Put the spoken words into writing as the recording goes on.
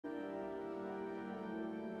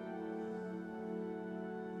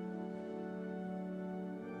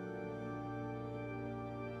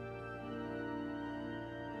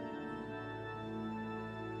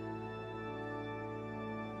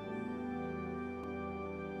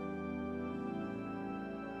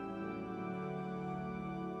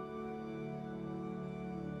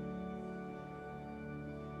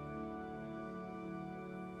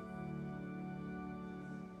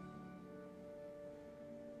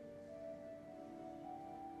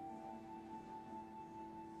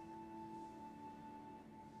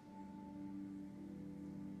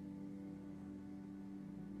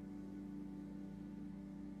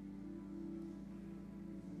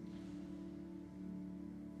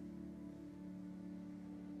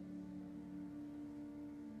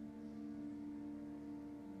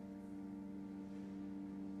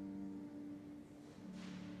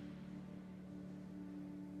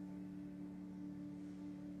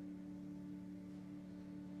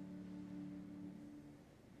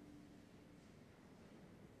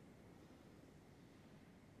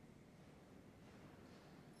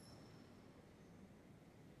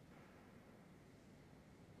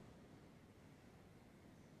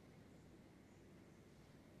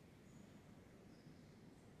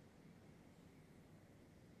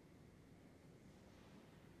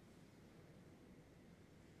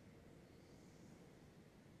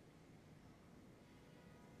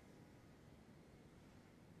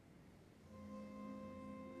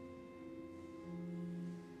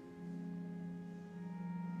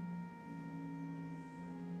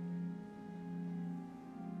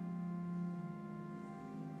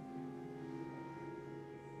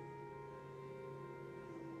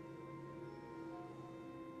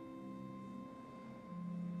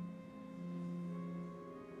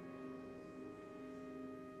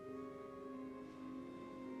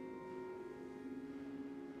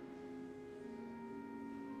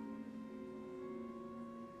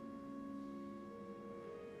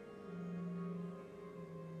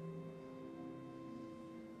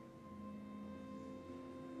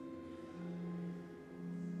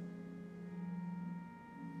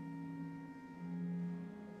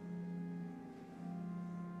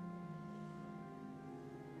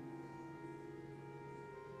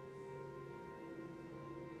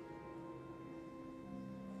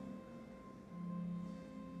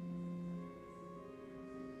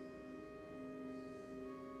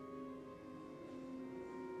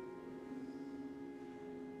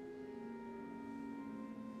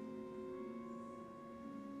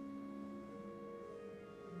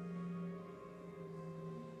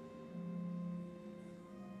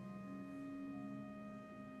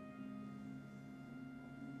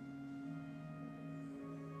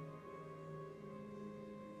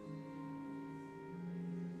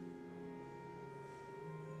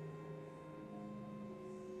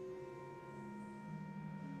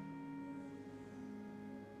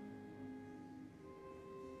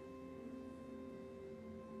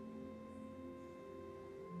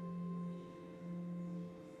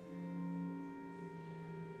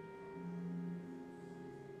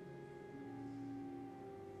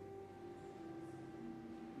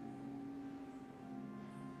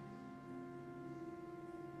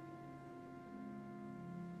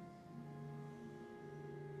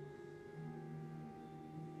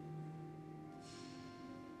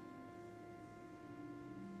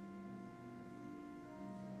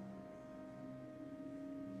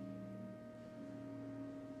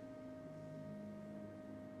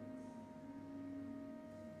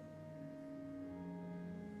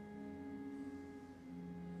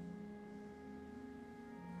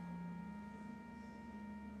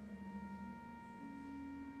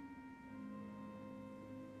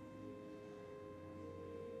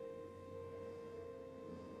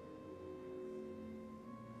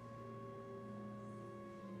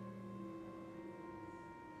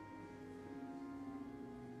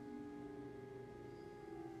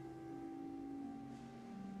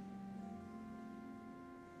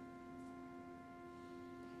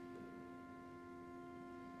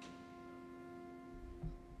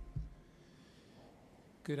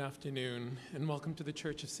Good afternoon, and welcome to the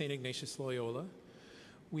Church of St. Ignatius Loyola.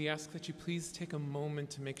 We ask that you please take a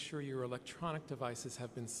moment to make sure your electronic devices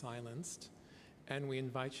have been silenced, and we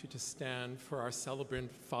invite you to stand for our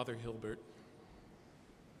celebrant, Father Hilbert.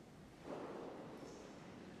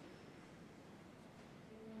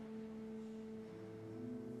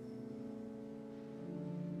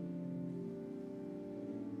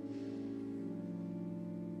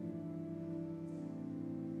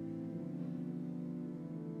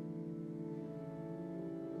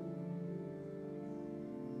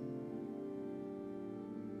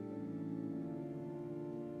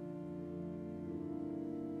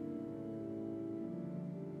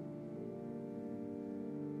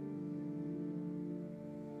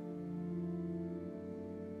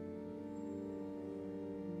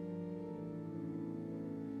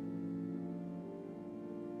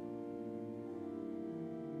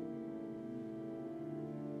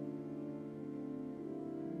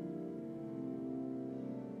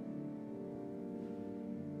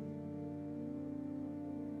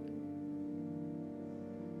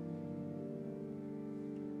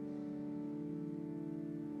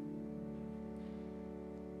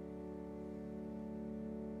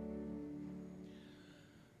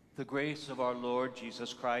 The grace of our Lord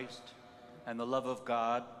Jesus Christ, and the love of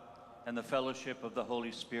God, and the fellowship of the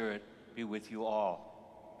Holy Spirit be with you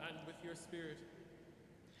all. And with your spirit.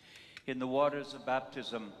 In the waters of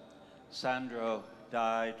baptism, Sandro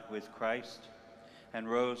died with Christ and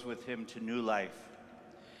rose with him to new life.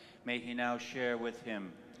 May he now share with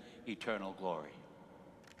him eternal glory.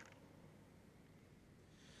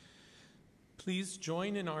 Please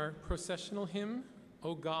join in our processional hymn,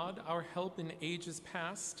 O God, our help in ages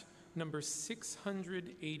past, number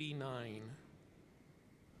 689.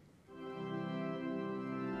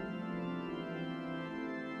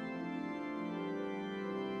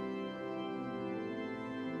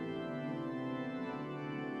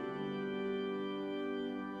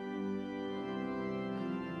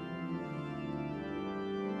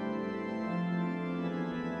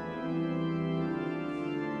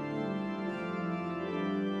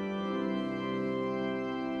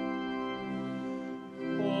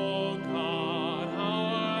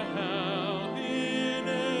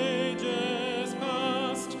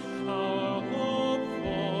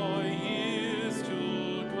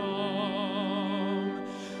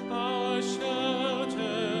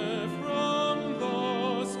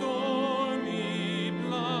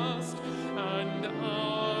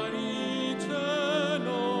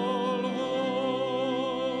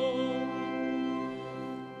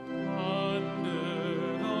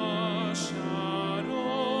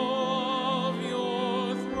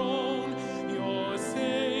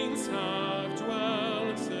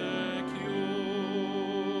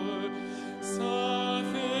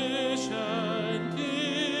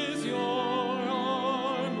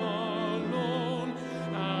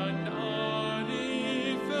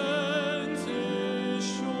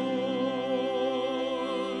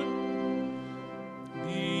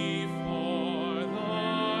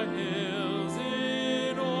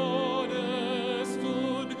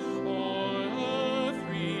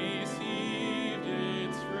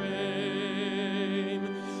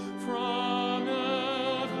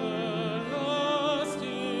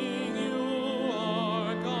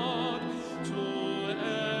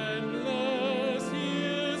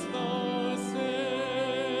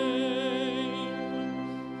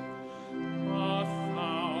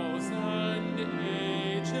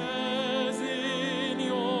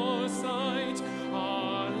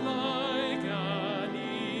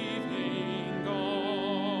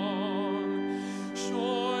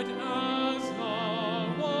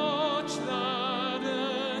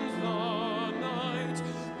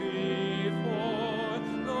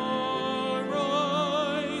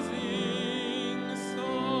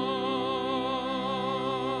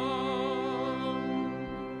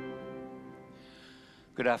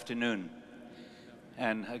 Good afternoon,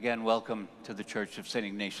 and again, welcome to the Church of St.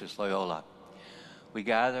 Ignatius Loyola. We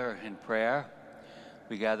gather in prayer,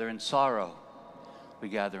 we gather in sorrow, we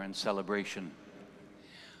gather in celebration.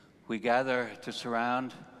 We gather to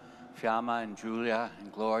surround Fiamma and Giulia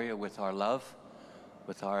and Gloria with our love,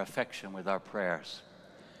 with our affection, with our prayers.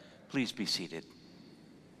 Please be seated.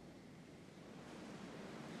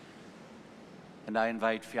 And I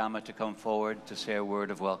invite Fiamma to come forward to say a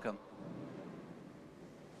word of welcome.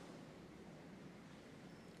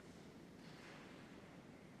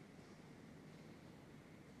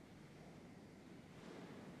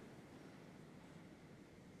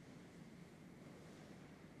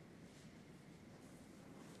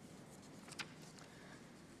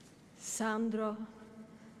 Sandro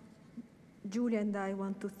Julia and I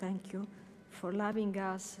want to thank you for loving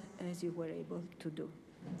us as you were able to do,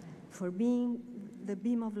 for being the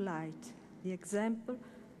beam of light, the example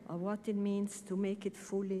of what it means to make it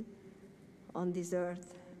fully on this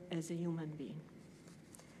earth as a human being.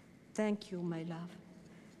 Thank you, my love,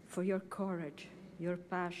 for your courage, your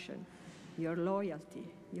passion, your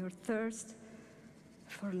loyalty, your thirst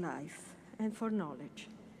for life and for knowledge.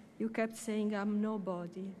 You kept saying, I'm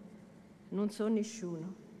nobody, non so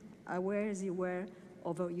nessuno, aware as you were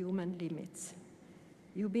of our human limits.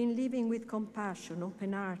 You've been living with compassion,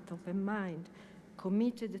 open heart, open mind,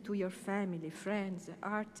 committed to your family, friends,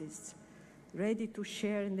 artists, ready to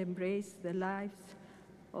share and embrace the lives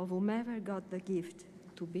of whomever got the gift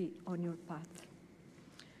to be on your path.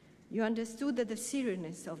 You understood the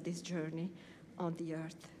seriousness of this journey on the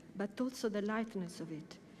earth, but also the lightness of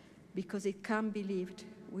it, because it can't be lived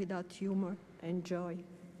without humor and joy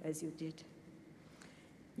as you did.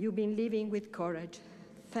 You've been living with courage,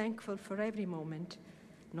 thankful for every moment,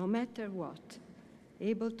 no matter what,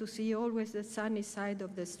 able to see always the sunny side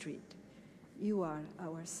of the street. You are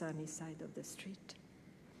our sunny side of the street.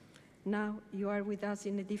 Now you are with us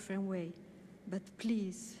in a different way, but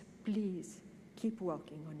please, please, keep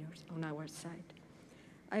walking on our side.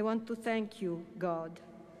 I want to thank you, God,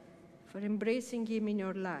 for embracing him in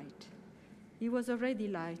your light. He was already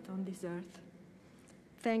light on this earth.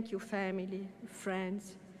 Thank you, family,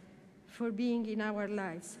 friends, for being in our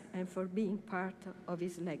lives and for being part of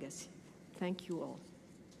his legacy. Thank you all.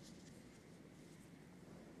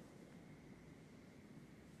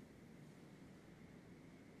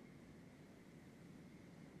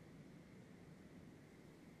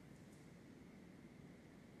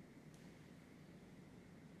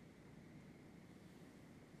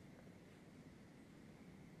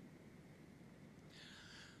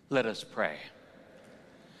 Let us pray.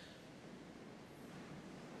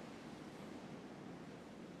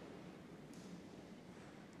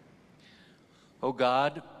 O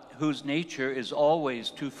God, whose nature is always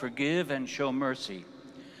to forgive and show mercy,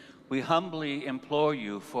 we humbly implore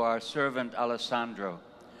you for our servant Alessandro,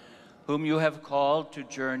 whom you have called to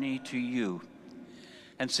journey to you.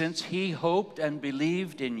 And since he hoped and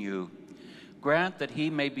believed in you, grant that he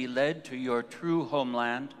may be led to your true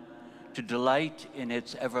homeland, to delight in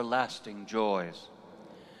its everlasting joys.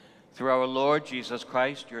 Through our Lord Jesus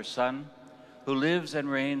Christ, your Son, who lives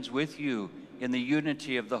and reigns with you in the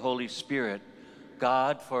unity of the Holy Spirit,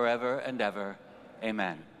 God forever and ever.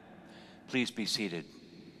 Amen. Please be seated.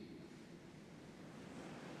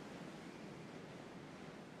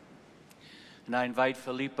 And I invite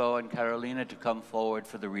Filippo and Carolina to come forward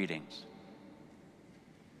for the readings.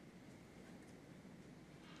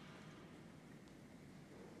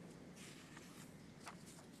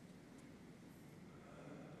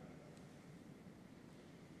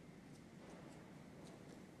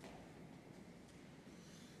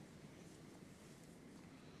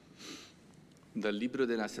 Dal Libro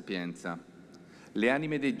della Sapienza. Le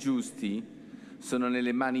anime dei giusti sono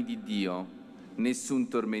nelle mani di Dio, nessun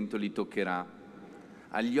tormento li toccherà.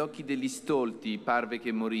 Agli occhi degli stolti parve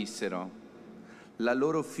che morissero. La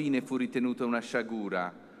loro fine fu ritenuta una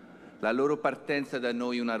sciagura, la loro partenza da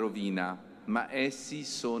noi una rovina, ma essi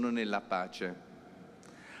sono nella pace.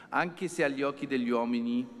 Anche se agli occhi degli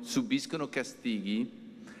uomini subiscono castighi,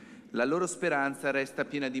 la loro speranza resta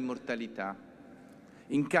piena di immortalità.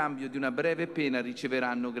 In cambio di una breve pena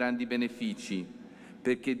riceveranno grandi benefici,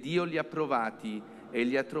 perché Dio li ha provati e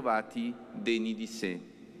li ha trovati degni di sé.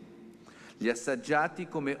 Li ha assaggiati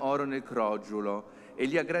come oro nel crogiolo e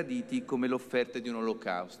li ha graditi come l'offerta di un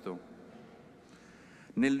olocausto.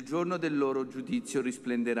 Nel giorno del loro giudizio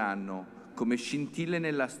risplenderanno, come scintille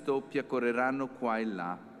nella stoppia correranno qua e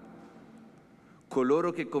là.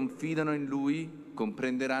 Coloro che confidano in Lui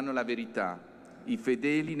comprenderanno la verità. I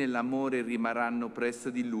fedeli nell'amore rimarranno presso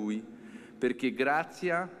di Lui, perché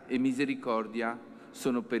grazia e misericordia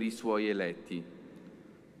sono per i Suoi eletti.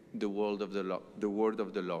 The word of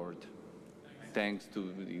the Lord. Thanks to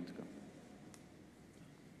God.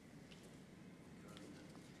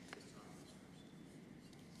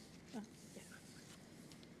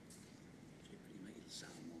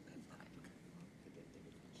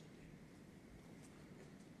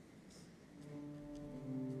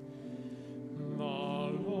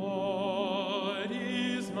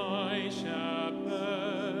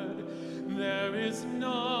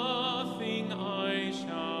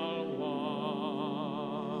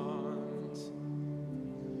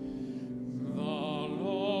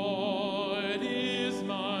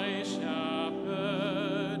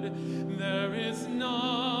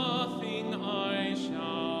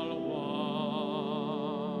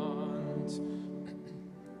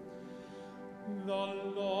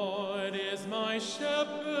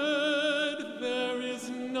 shepherd, there is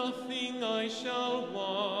nothing I shall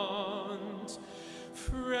want.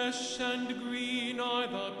 Fresh and green are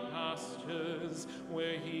the pastures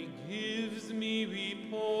where he gives me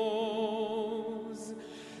repose.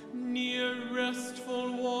 Near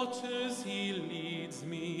restful waters he leads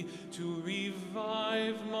me to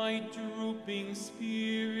revive my drooping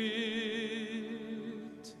spirit.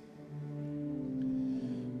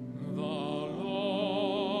 The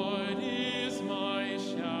Lord is my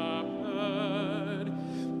shepherd,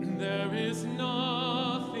 there is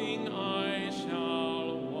nothing I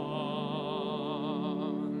shall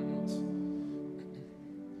want.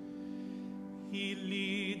 He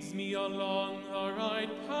leads me along the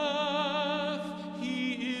right path,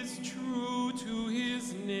 he is true to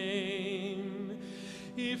his name.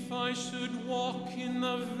 If I should walk in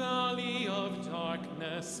the valley of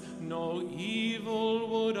darkness, no evil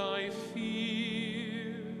would I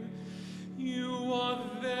fear. You are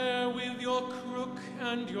there with your crook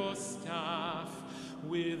and your staff,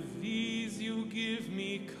 with these you give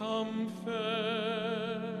me comfort.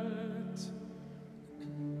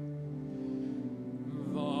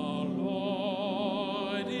 The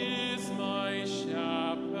Lord is my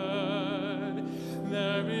shepherd,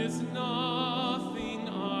 there is nothing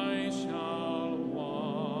I shall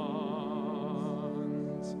want.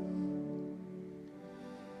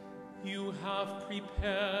 You have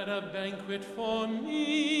prepared a banquet for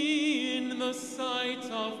me in the sight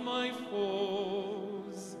of my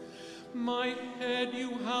foes. My head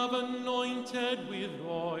you have anointed with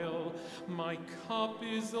oil, my cup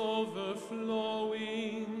is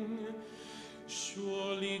overflowing.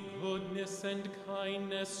 Surely goodness and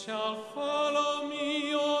kindness shall follow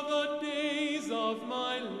me all the days of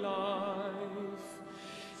my life.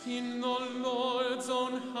 In the Lord's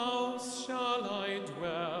own house shall I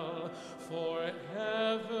dwell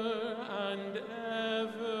forever and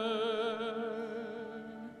ever.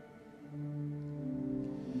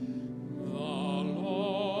 The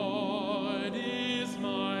Lord is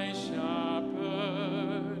my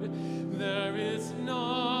shepherd, there is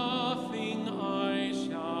nothing I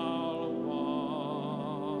shall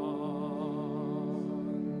want.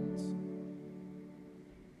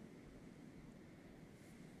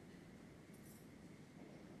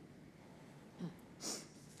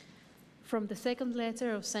 From the second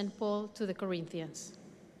letter of St. Paul to the Corinthians.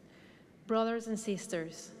 Brothers and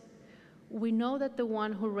sisters, we know that the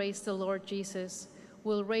one who raised the Lord Jesus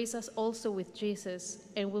will raise us also with Jesus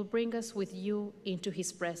and will bring us with you into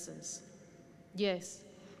his presence. Yes,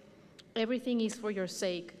 everything is for your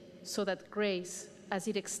sake, so that grace, as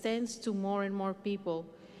it extends to more and more people,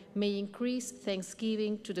 may increase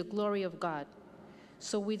thanksgiving to the glory of God,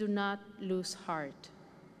 so we do not lose heart.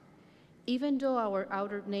 Even though our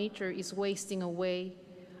outer nature is wasting away,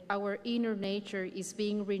 our inner nature is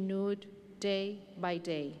being renewed day by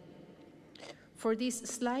day. For this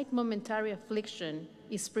slight momentary affliction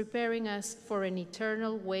is preparing us for an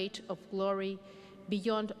eternal weight of glory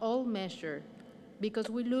beyond all measure, because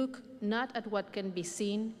we look not at what can be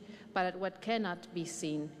seen, but at what cannot be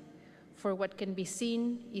seen. For what can be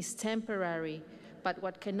seen is temporary, but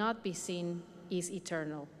what cannot be seen is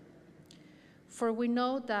eternal. For we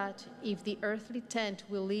know that if the earthly tent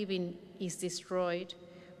we live in is destroyed,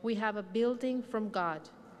 we have a building from God,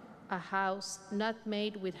 a house not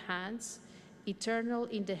made with hands, eternal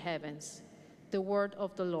in the heavens, the word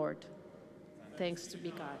of the Lord. Thanks to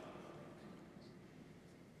be God.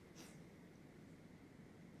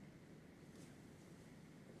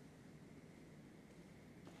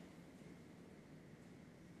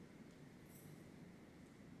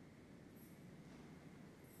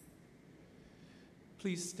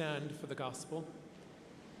 Please stand for the gospel.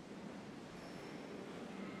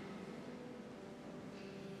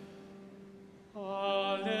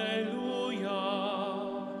 Alleluia,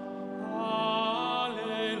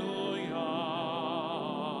 alleluia,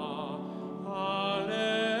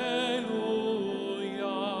 alleluia,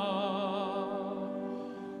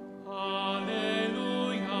 alleluia,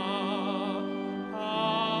 alleluia,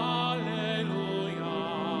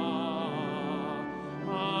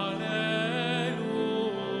 alleluia.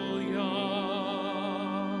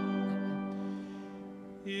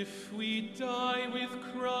 If we die with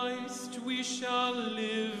Christ, we shall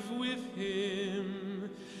live with him,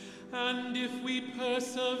 and if we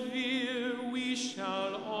persevere, we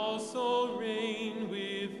shall also reign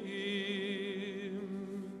with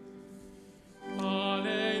him.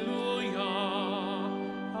 Alleluia,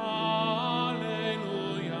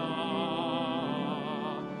 alleluia,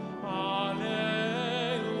 alleluia.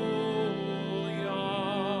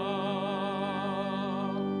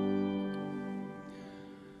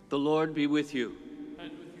 The Lord be with you.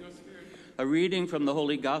 And with your spirit. A reading from the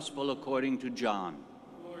Holy Gospel according to John.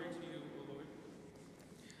 Glory to you, O Lord.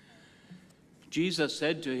 Jesus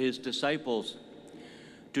said to his disciples,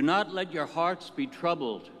 "Do not let your hearts be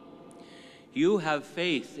troubled. You have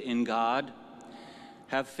faith in God.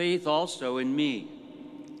 Have faith also in me.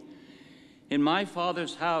 In my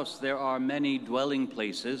Father's house there are many dwelling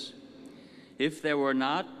places. If there were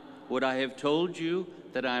not, would I have told you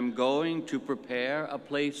that I am going to prepare a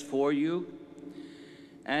place for you?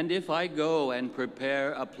 And if I go and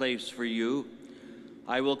prepare a place for you,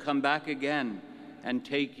 I will come back again and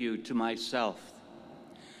take you to myself,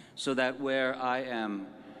 so that where I am,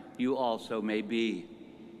 you also may be.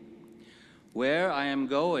 Where I am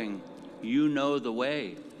going, you know the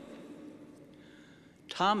way."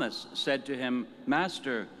 Thomas said to him,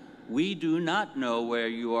 "Master, we do not know where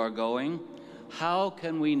you are going. How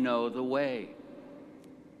can we know the way?"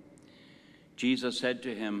 Jesus said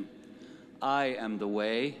to him, "I am the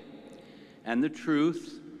way and the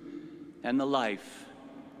truth and the life.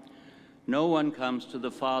 No one comes to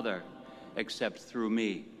the Father except through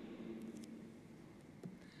me."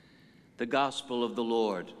 The Gospel of the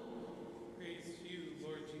Lord. Praise to you,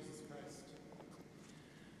 Lord Jesus Christ.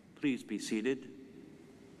 Please be seated.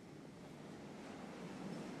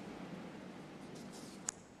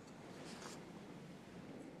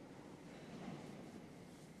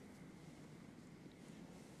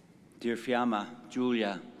 Dear Fiamma,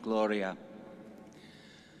 Giulia, Gloria,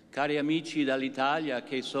 cari amici dall'Italia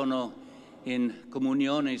che sono in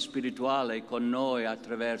comunione spirituale con noi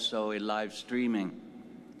attraverso il live streaming.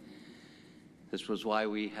 This was why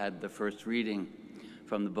we had the first reading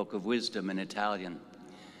from the Book of Wisdom in Italian,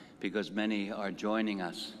 because many are joining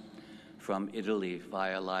us from Italy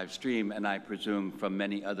via live stream, and I presume from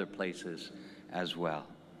many other places as well.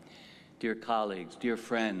 Dear colleagues, dear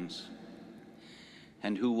friends,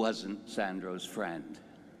 and who wasn't Sandro's friend?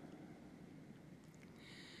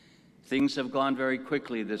 Things have gone very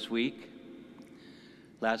quickly this week.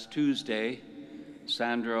 Last Tuesday,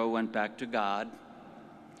 Sandro went back to God,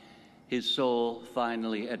 his soul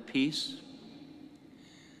finally at peace.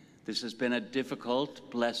 This has been a difficult,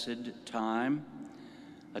 blessed time,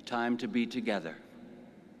 a time to be together.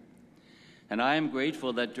 And I am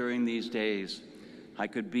grateful that during these days I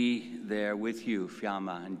could be there with you,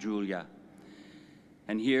 Fiamma and Giulia,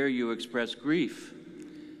 and hear you express grief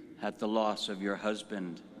at the loss of your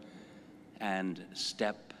husband and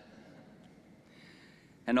step,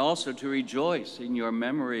 and also to rejoice in your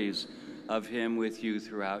memories of him with you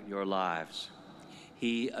throughout your lives.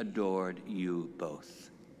 He adored you both.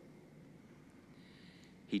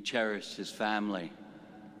 He cherished his family,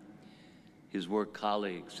 his work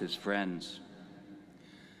colleagues, his friends.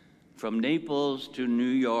 From Naples to New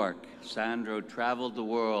York, Sandro traveled the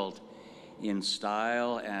world in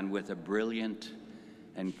style and with a brilliant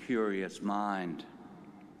and curious mind.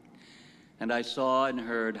 And I saw and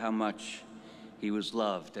heard how much he was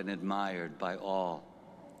loved and admired by all.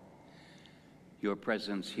 Your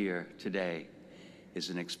presence here today is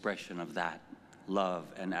an expression of that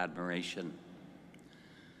love and admiration.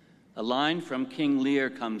 A line from King Lear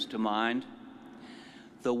comes to mind: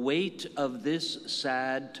 "The weight of this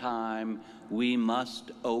sad time we must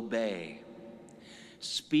obey.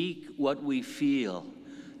 Speak what we feel,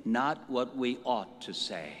 not what we ought to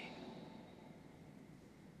say."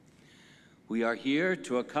 We are here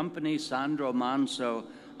to accompany Sandro Manzo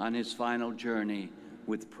on his final journey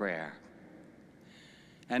with prayer.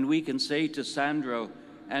 And we can say to Sandro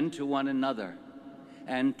and to one another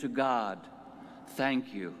and to God,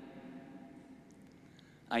 thank you.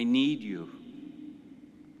 I need you.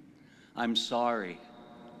 I'm sorry.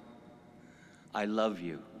 I love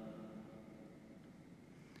you.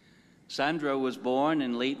 Sandro was born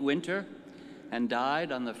in late winter and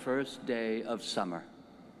died on the first day of summer.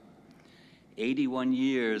 81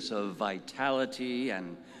 years of vitality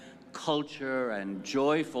and culture and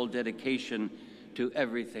joyful dedication to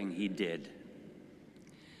everything he did.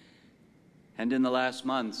 And in the last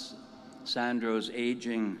months, Sandro's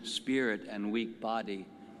aging spirit and weak body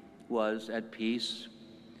was at peace,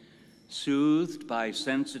 soothed by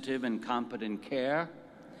sensitive and competent care,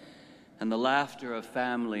 and the laughter of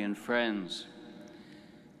family and friends,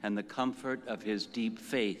 and the comfort of his deep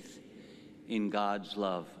faith in God's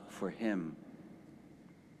love for him.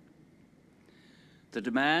 The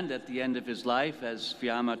demand at the end of his life, as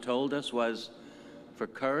Fiamma told us, was for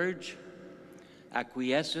courage,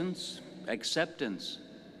 acquiescence, acceptance,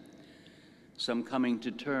 some coming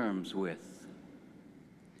to terms with.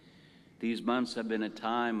 These months have been a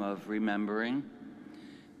time of remembering,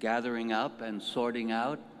 gathering up and sorting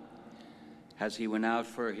out as he went out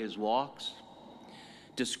for his walks,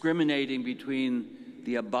 discriminating between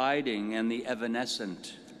the abiding and the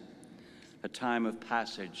evanescent, a time of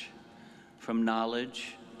passage from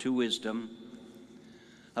knowledge to wisdom,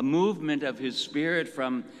 a movement of his spirit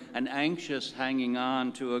from an anxious hanging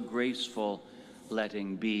on to a graceful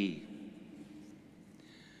letting be.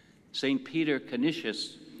 St. Peter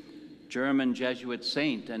Canisius, German Jesuit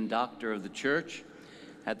saint and doctor of the Church,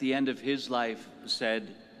 at the end of his life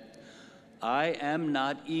said, "I am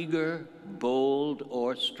not eager, bold,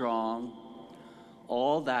 or strong.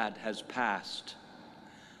 All that has passed.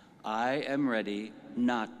 I am ready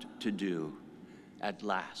not to do at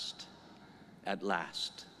last, at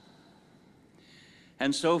last."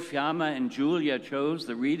 And so Fiamma and Julia chose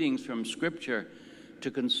the readings from Scripture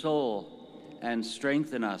to console and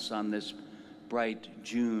strengthen us on this bright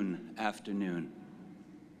June afternoon.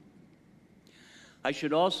 I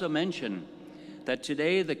should also mention that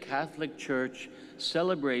today the Catholic Church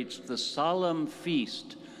celebrates the solemn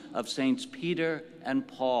feast of Saints Peter and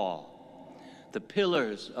Paul, the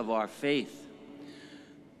pillars of our faith,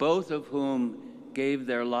 both of whom gave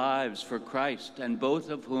their lives for Christ and both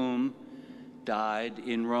of whom died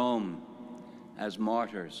in Rome as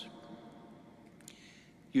martyrs.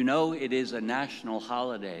 You know, it is a national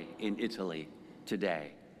holiday in Italy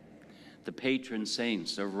today, the patron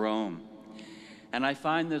saints of Rome. And I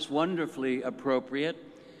find this wonderfully appropriate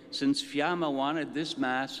since Fiamma wanted this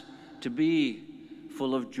Mass to be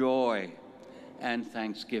full of joy and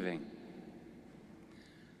thanksgiving.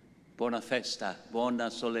 Buona festa, buona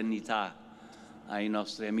solennità ai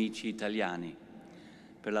nostri amici italiani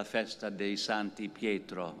per la festa dei Santi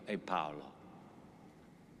Pietro e Paolo.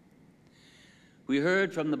 We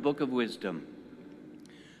heard from the Book of Wisdom,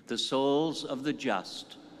 the souls of the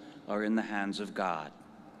just are in the hands of God.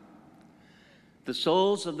 The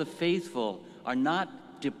souls of the faithful are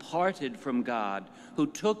not departed from God, who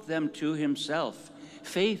took them to himself.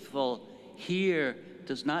 Faithful here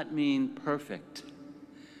does not mean perfect,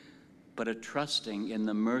 but a trusting in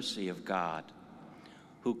the mercy of God,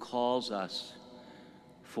 who calls us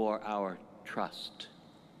for our trust.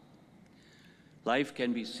 Life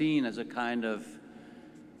can be seen as a kind of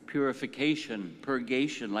purification,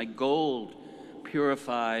 purgation, like gold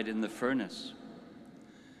purified in the furnace.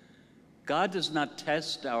 God does not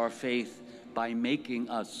test our faith by making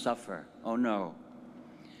us suffer. Oh no.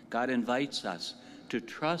 God invites us to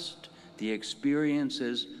trust the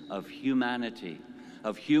experiences of humanity,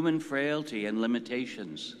 of human frailty and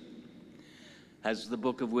limitations. As the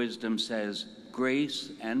Book of Wisdom says,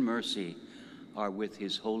 grace and mercy are with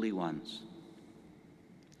his holy ones.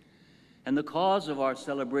 And the cause of our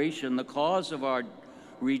celebration, the cause of our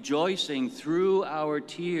rejoicing through our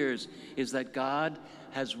tears, is that God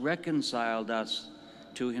has reconciled us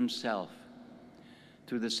to himself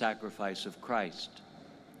through the sacrifice of Christ,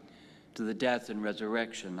 to the death and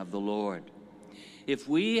resurrection of the Lord. If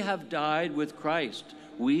we have died with Christ,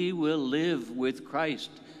 we will live with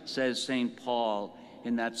Christ, says St. Paul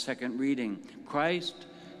in that second reading. Christ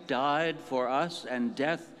died for us, and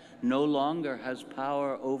death no longer has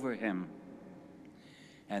power over him.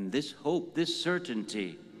 And this hope, this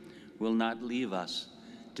certainty, will not leave us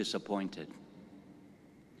disappointed.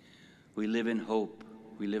 We live in hope,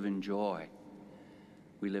 we live in joy,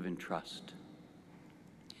 we live in trust.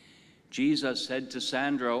 Jesus said to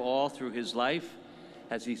Sandro all through his life,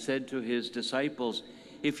 as he said to his disciples,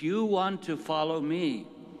 if you want to follow me,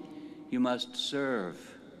 you must serve.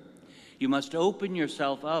 You must open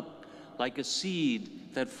yourself up like a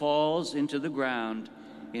seed that falls into the ground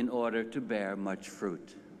in order to bear much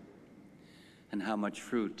fruit. And how much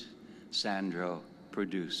fruit Sandro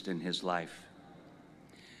produced in his life.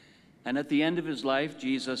 And at the end of his life,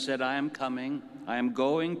 Jesus said, I am coming, I am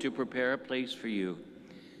going to prepare a place for you,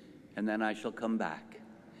 and then I shall come back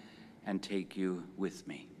and take you with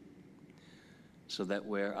me, so that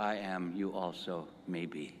where I am, you also may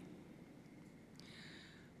be.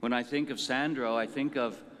 When I think of Sandro, I think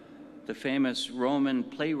of the famous Roman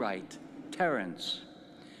playwright, Terence,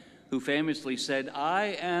 who famously said,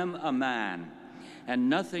 I am a man, and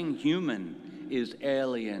nothing human is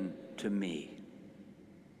alien to me.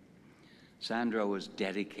 Sandro was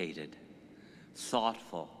dedicated,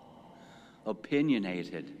 thoughtful,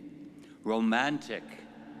 opinionated, romantic,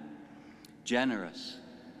 generous,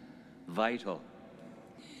 vital.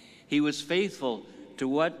 He was faithful to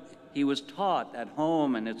what he was taught at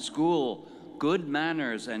home and at school, good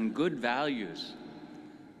manners and good values,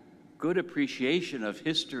 good appreciation of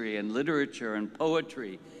history and literature and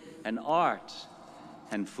poetry and art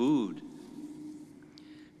and food.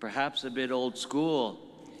 Perhaps a bit old school,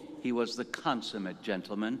 he was the consummate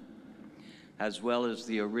gentleman, as well as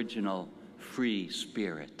the original free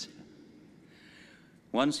spirit.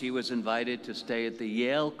 Once he was invited to stay at the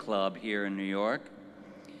Yale Club here in New York.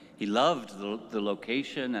 He loved the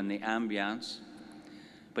location and the ambiance,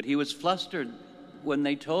 but he was flustered when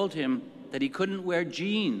they told him that he couldn't wear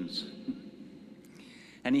jeans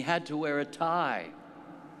and he had to wear a tie.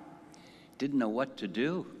 Didn't know what to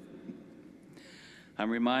do.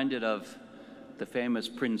 I'm reminded of the famous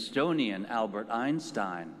Princetonian Albert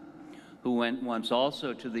Einstein, who went once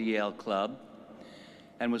also to the Yale Club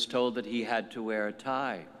and was told that he had to wear a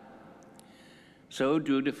tie. So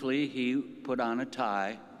dutifully, he put on a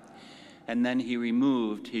tie, and then he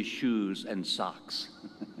removed his shoes and socks.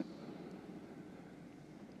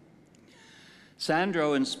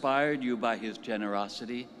 Sandro inspired you by his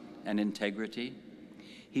generosity and integrity.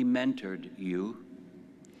 He mentored you.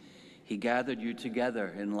 He gathered you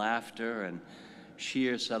together in laughter and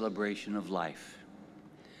sheer celebration of life.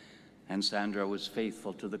 And Sandro was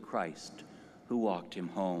faithful to the Christ who walked him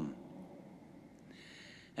home.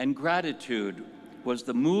 And gratitude was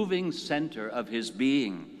the moving center of his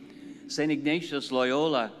being. St. Ignatius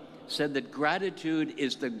Loyola said that gratitude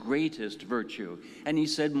is the greatest virtue. And he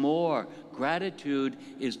said more, gratitude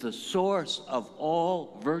is the source of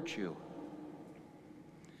all virtue.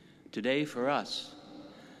 Today for us,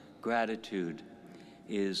 gratitude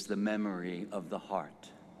is the memory of the heart.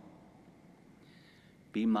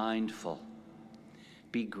 Be mindful,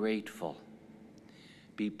 be grateful,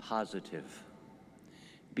 be positive,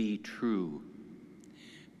 be true,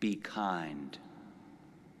 be kind.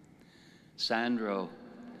 Sandro,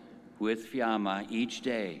 with Fiamma each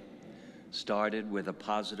day, started with a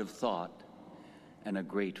positive thought and a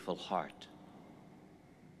grateful heart.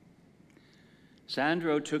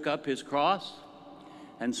 Sandro took up his cross,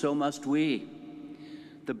 and so must we.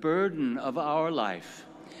 The burden of our life,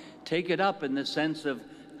 take it up in the sense of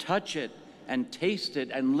touch it and taste it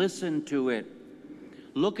and listen to it.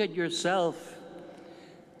 Look at yourself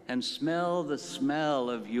and smell the smell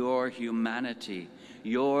of your humanity,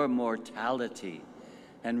 your mortality,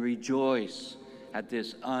 and rejoice at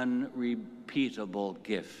this unrepeatable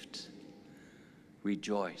gift.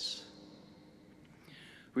 Rejoice.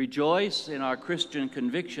 Rejoice in our Christian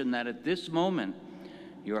conviction that at this moment,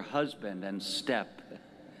 your husband and step,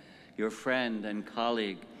 your friend and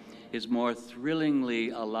colleague, is more thrillingly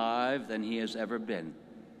alive than he has ever been.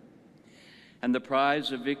 And the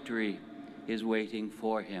prize of victory is waiting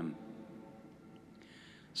for him.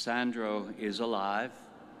 Sandro is alive.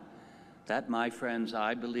 That, my friends,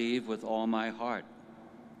 I believe with all my heart.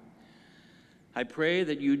 I pray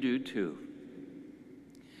that you do too.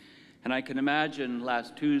 And I can imagine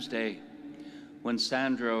last Tuesday when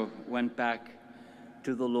Sandro went back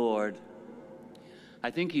to the Lord.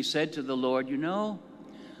 I think he said to the Lord, you know,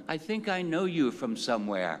 I think I know you from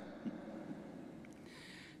somewhere.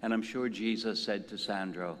 And I'm sure Jesus said to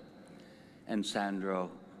Sandro, and Sandro,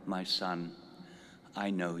 my son, I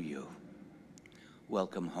know you.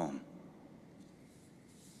 Welcome home.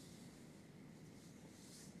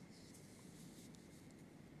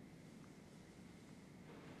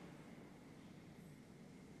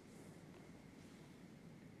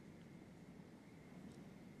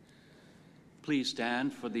 Please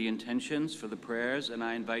stand for the intentions, for the prayers, and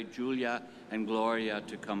I invite Julia and Gloria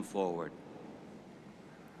to come forward.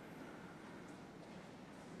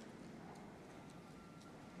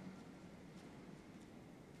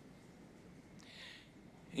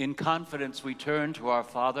 In confidence, we turn to our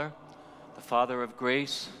Father, the Father of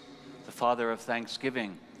grace, the Father of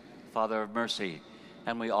thanksgiving, Father of mercy,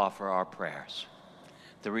 and we offer our prayers.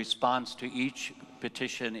 The response to each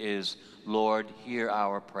petition is, Lord, hear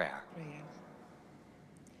our prayer.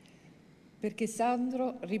 Perché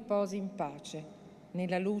Sandro riposi in pace,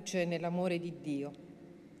 nella luce e nell'amore di Dio,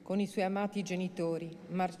 con i suoi amati genitori,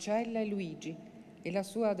 Marcella e Luigi, e la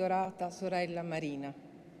sua adorata sorella Marina,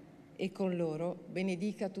 e con loro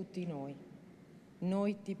benedica tutti noi.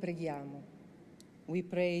 Noi ti preghiamo. We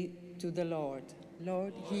pray to the Lord.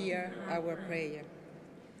 Lord, hear our prayer.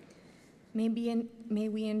 May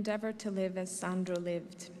we endeavor to live as Sandro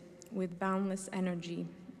lived, with boundless energy,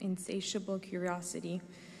 insatiable curiosity,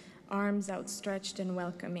 arms outstretched and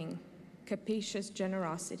welcoming, capacious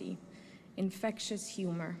generosity, infectious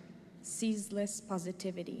humor, ceaseless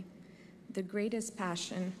positivity, the greatest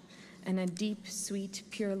passion, and a deep, sweet,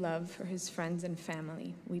 pure love for his friends and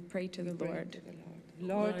family. We pray to the Lord.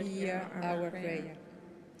 Lord, hear our prayer.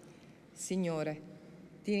 Signore,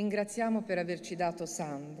 ti ringraziamo per averci dato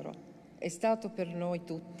Sandro. È stato per noi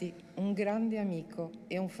tutti un grande amico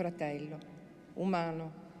e un fratello,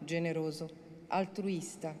 umano, generoso,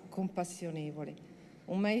 altruista, compassionevole,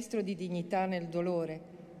 un maestro di dignità nel dolore,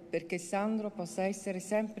 perché Sandro possa essere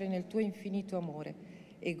sempre nel tuo infinito amore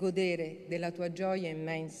e godere della tua gioia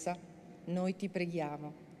immensa, noi ti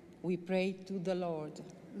preghiamo. We pray to the Lord.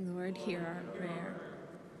 Lord, hear our prayer.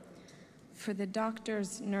 For the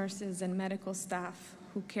doctors, nurses, and medical staff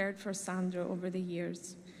who cared for Sandro over the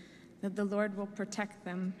years, that the Lord will protect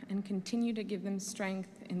them and continue to give them strength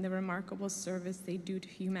in the remarkable service they do to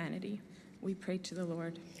humanity. We pray to the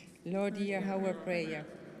Lord. Lord, hear our prayer.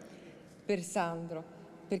 Per Sandro,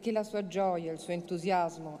 perché la sua gioia, il suo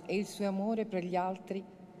entusiasmo e il suo amore per gli altri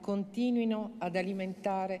continuino ad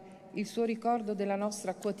alimentare il suo ricordo della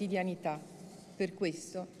nostra quotidianità. Per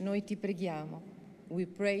questo noi ti preghiamo. We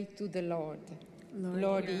pray to the Lord.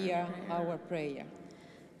 Lord, hear our prayer.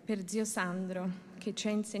 Per zio Sandro, che ci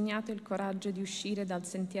ha insegnato il coraggio di uscire dal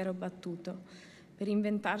sentiero battuto, per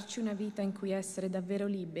inventarci una vita in cui essere davvero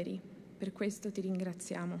liberi. Per questo ti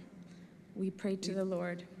ringraziamo. We pray to the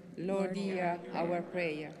Lord. Lord, hear our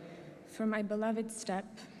prayer. For my beloved step,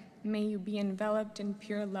 may you be enveloped in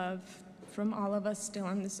pure love from all of us still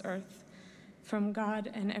on this earth, from God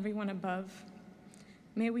and everyone above.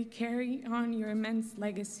 May we carry on your immense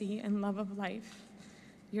legacy and love of life,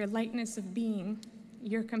 your lightness of being,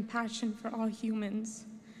 your compassion for all humans,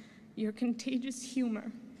 your contagious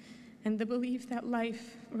humor, and the belief that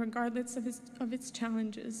life, regardless of its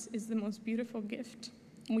challenges, is the most beautiful gift.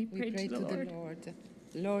 We pray to the Lord.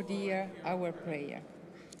 Lord, hear our prayer.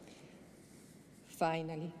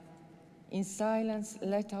 Finally, in silence,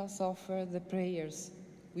 let us offer the prayers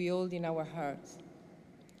we hold in our hearts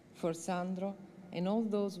for Sandro and all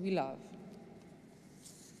those we love.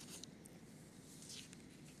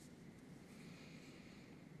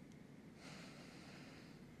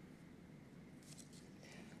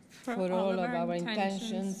 For all of our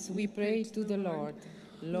intentions, we pray to the Lord.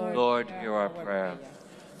 Lord, hear our prayer.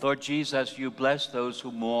 Lord Jesus, you bless those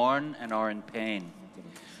who mourn and are in pain.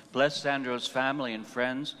 Bless Sandro's family and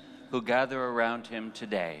friends who gather around him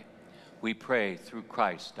today. We pray through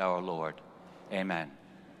Christ our Lord. Amen.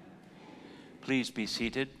 Please be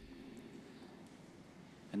seated.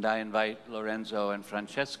 And I invite Lorenzo and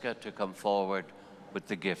Francesca to come forward with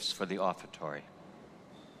the gifts for the offertory.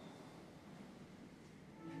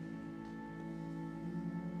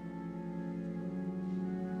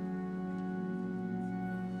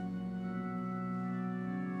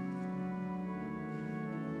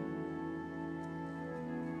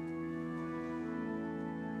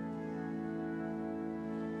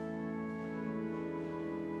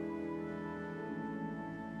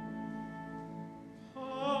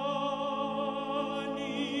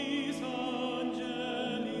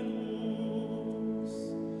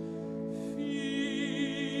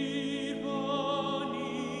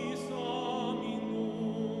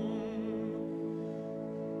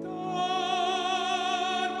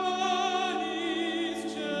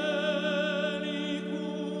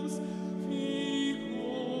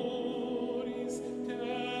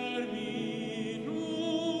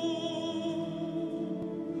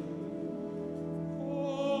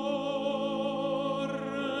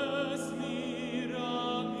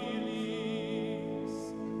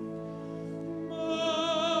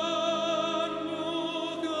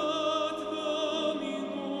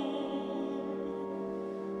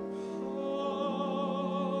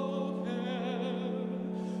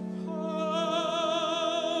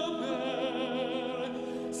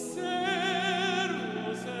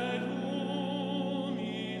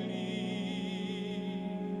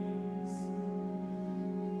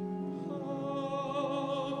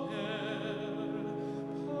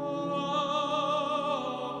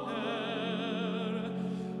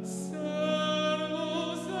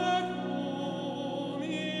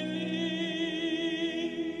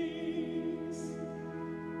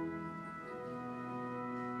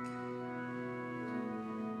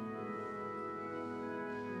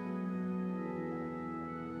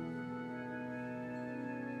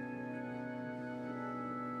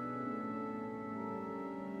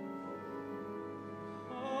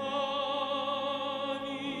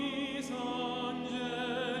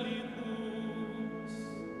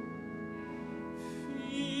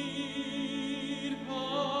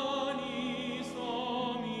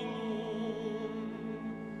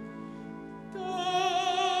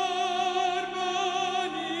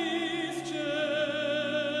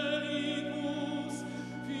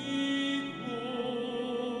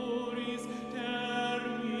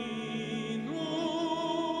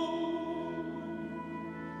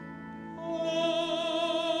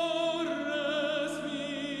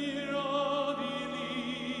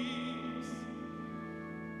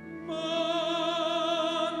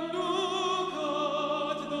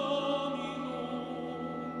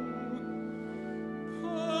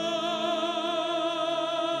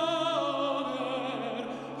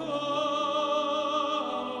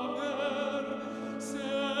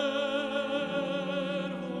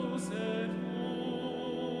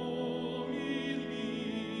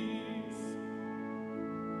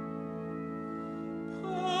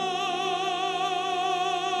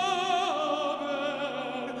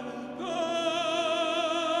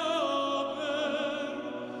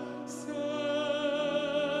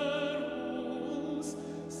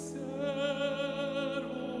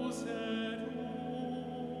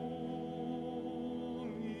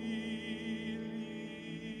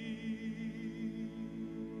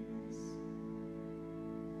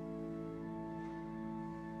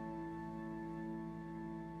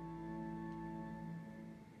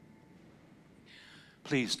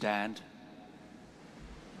 Please stand.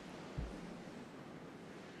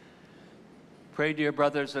 Pray, dear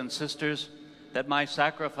brothers and sisters, that my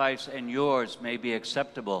sacrifice and yours may be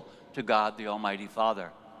acceptable to God the Almighty Father.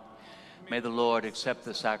 May the Lord accept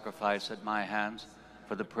the sacrifice at my hands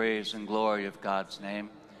for the praise and glory of God's name,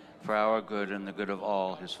 for our good and the good of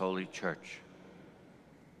all his holy church.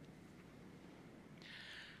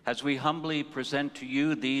 As we humbly present to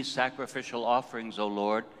you these sacrificial offerings, O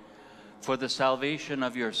Lord, for the salvation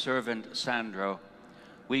of your servant Sandro,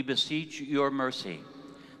 we beseech your mercy,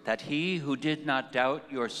 that he who did not doubt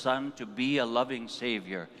your Son to be a loving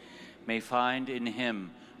Savior may find in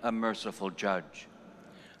him a merciful judge,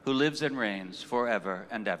 who lives and reigns forever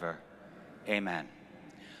and ever. Amen.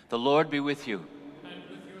 The Lord be with you. And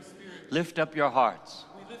with your spirit. Lift up your hearts.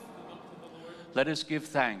 We lift them up to the Lord. Let us give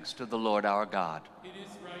thanks to the Lord our God. It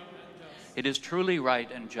is right and just. It is truly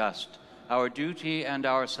right and just, our duty and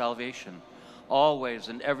our salvation, always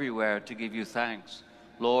and everywhere to give you thanks,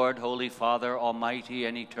 Lord, Holy Father, Almighty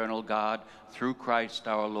and eternal God, through Christ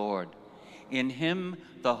our Lord. In him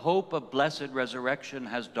the hope of blessed resurrection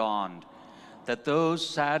has dawned, that those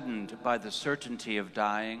saddened by the certainty of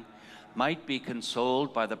dying might be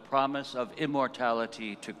consoled by the promise of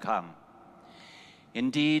immortality to come.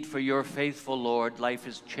 Indeed, for your faithful Lord, life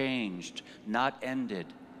is changed, not ended.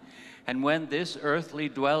 And when this earthly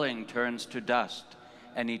dwelling turns to dust,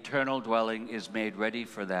 an eternal dwelling is made ready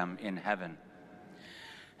for them in heaven.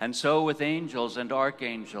 And so with angels and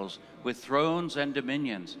archangels, with thrones and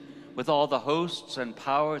dominions, with all the hosts and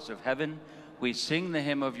powers of heaven, we sing the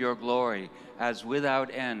hymn of your glory, as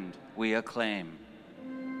without end we acclaim.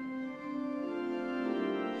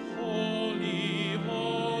 Holy,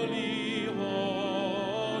 holy,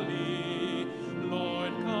 holy,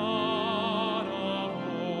 Lord God of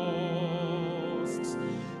hosts.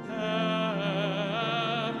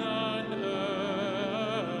 Heaven and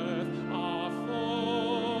earth are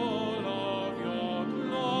full of your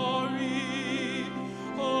glory.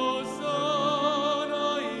 Hosanna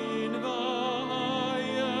in the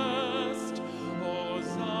highest.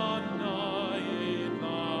 Hosanna in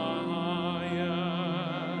the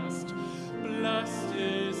highest. Blessed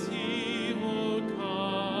is he who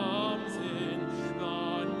comes in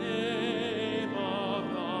the name of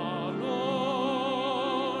the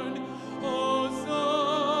Lord.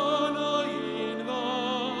 Hosanna in the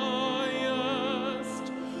highest.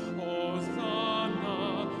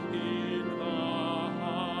 Hosanna in the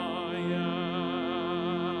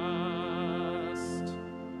highest.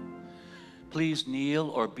 Please kneel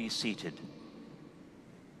or be seated.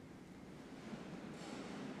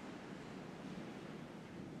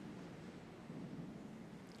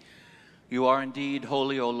 You are indeed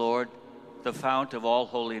holy, O Lord, the fount of all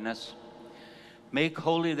holiness. Make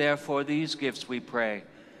holy, therefore, these gifts, we pray,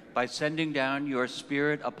 by sending down your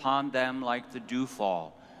Spirit upon them like the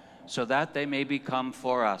dewfall, so that they may become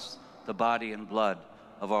for us the body and blood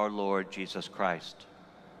of our Lord Jesus Christ.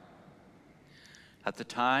 At the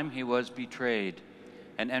time he was betrayed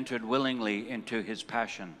and entered willingly into his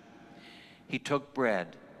passion, he took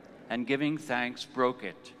bread and, giving thanks, broke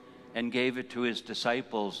it and gave it to his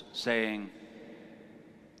disciples, saying,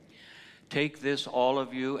 "Take this, all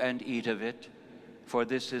of you, and eat of it, for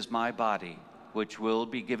this is my body, which will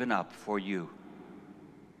be given up for you."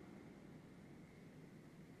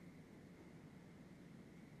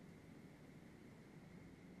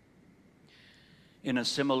 In a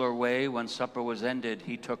similar way, when supper was ended,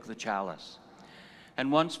 he took the chalice, and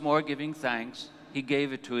once more giving thanks, he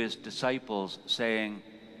gave it to his disciples, saying,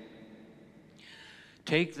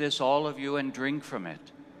 "Take this, all of you, and drink from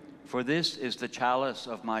it, for this is the chalice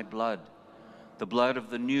of my blood, the blood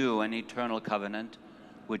of the new and eternal covenant,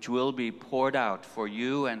 which will be poured out for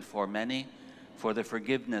you and for many for the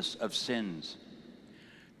forgiveness of sins.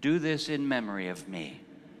 Do this in memory of me."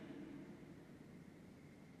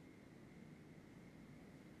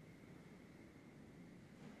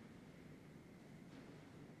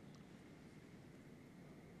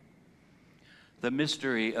 The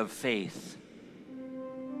mystery of faith.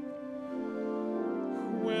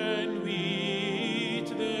 When we eat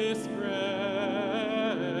this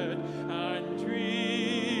bread and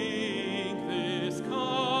drink this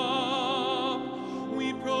cup,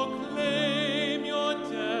 we proclaim your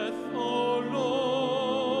death, O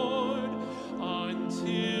Lord,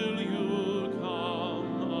 until you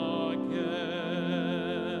come again.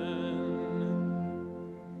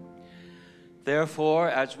 Therefore,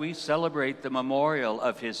 as we celebrate the memorial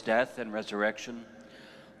of his death and resurrection,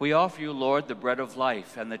 we offer you, Lord, the bread of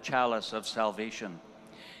life and the chalice of salvation,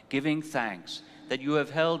 giving thanks that you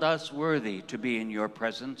have held us worthy to be in your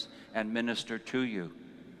presence and minister to you.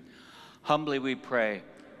 Humbly we pray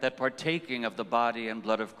that partaking of the body and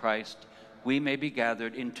blood of Christ, we may be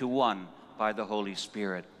gathered into one by the Holy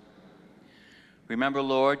Spirit. Remember,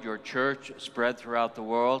 Lord, your church spread throughout the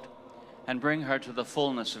world, and bring her to the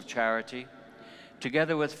fullness of charity,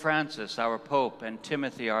 together with Francis, our Pope, and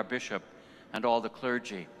Timothy, our Bishop, and all the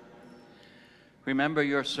clergy. Remember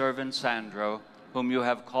your servant Sandro, whom you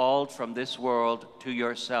have called from this world to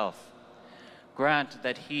yourself. Grant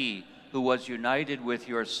that he, who was united with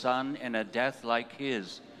your Son in a death like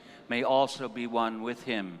his, may also be one with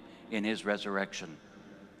him in his resurrection.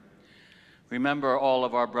 Remember all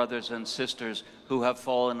of our brothers and sisters who have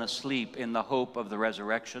fallen asleep in the hope of the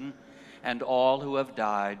resurrection, and all who have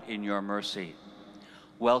died in your mercy.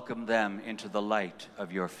 Welcome them into the light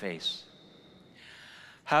of your face.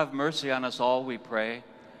 Have mercy on us all, we pray,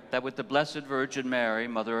 that with the Blessed Virgin Mary,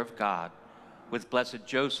 Mother of God, with blessed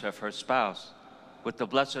Joseph, her spouse, with the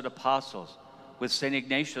blessed apostles, with St.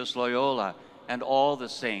 Ignatius Loyola, and all the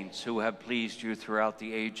saints who have pleased you throughout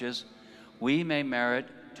the ages, we may merit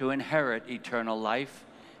to inherit eternal life,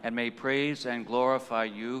 and may praise and glorify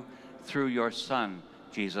you through your Son,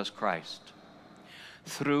 Jesus Christ.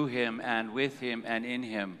 Through him and with him and in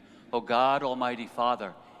him, O God, Almighty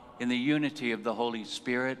Father, in the unity of the Holy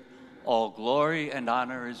Spirit, all glory and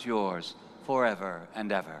honor is yours forever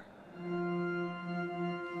and ever.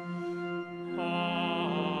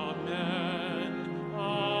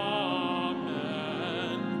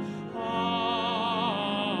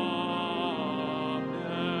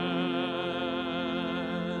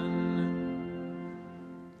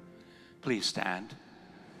 Please stand.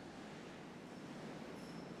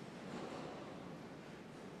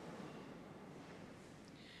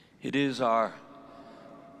 It is our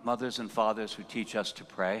mothers and fathers who teach us to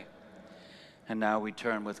pray, and now we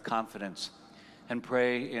turn with confidence and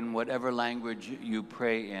pray in whatever language you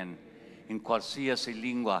pray in qualsiasi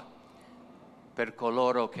lingua, per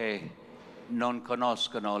coloro che non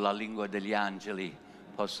conoscono la lingua degli angeli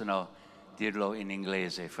possono dirlo in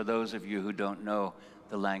inglese. For those of you who don't know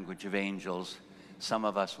the language of angels, some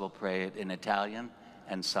of us will pray it in Italian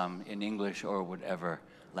and some in English or whatever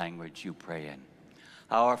language you pray in.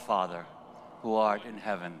 Our Father, who art in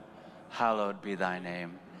heaven, hallowed be thy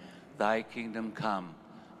name. Thy kingdom come,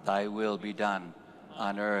 thy will be done,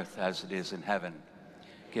 on earth as it is in heaven.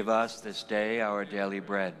 Give us this day our daily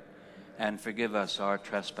bread, and forgive us our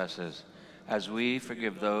trespasses, as we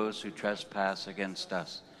forgive those who trespass against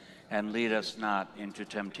us. And lead us not into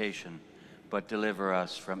temptation, but deliver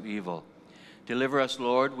us from evil. Deliver us,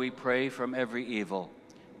 Lord, we pray, from every evil.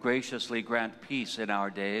 Graciously grant peace in our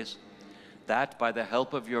days, that by the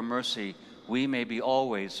help of your mercy we may be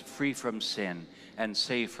always free from sin and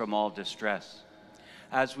safe from all distress,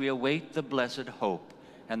 as we await the blessed hope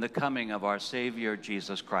and the coming of our Savior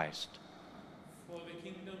Jesus Christ. For the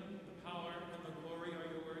kingdom, the power, and the glory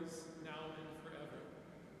are yours, now and forever.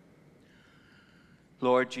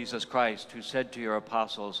 Lord Jesus Christ, who said to your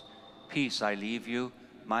apostles, "Peace I leave you,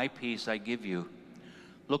 my peace I give you,"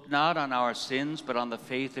 look not on our sins, but on the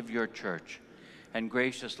faith of your church, and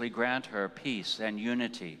graciously grant her peace and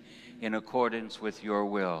unity in accordance with your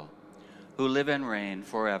will, who live and reign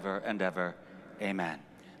forever and ever. Amen.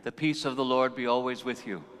 The peace of the Lord be always with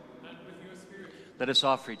you. And with your spirit. Let us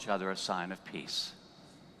offer each other a sign of peace.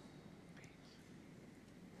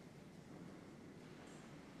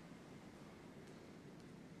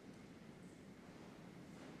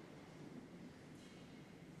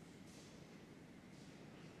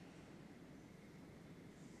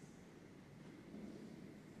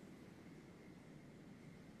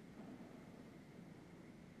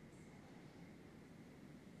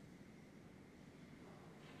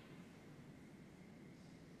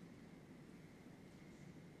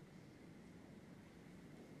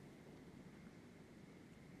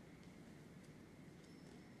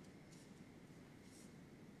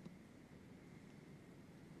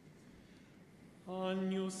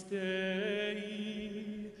 Agnus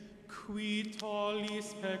Dei, qui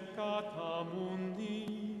tollis peccata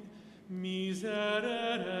mundi,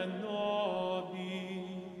 miserere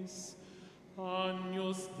nobis.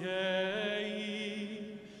 Agnus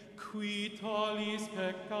Dei, qui tollis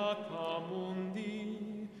peccata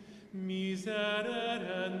mundi,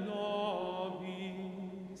 miserere nobis.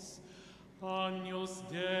 Agnus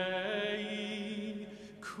Dei,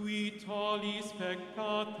 qui tollis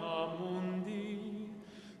peccata mundi,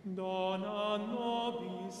 dona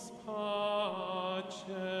nobis pacem.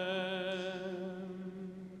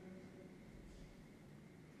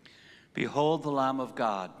 Behold the Lamb of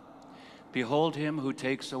God. Behold him who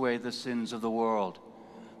takes away the sins of the world.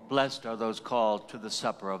 Blessed are those called to the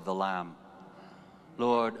supper of the Lamb.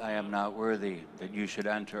 Lord, I am not worthy that you should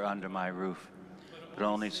enter under my roof, but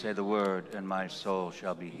only say the word, and my soul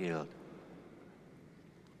shall be healed.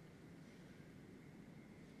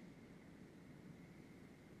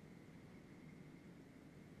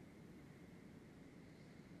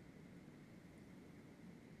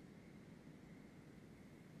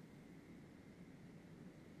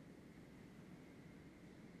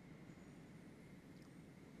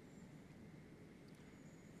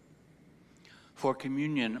 For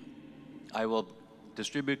communion, I will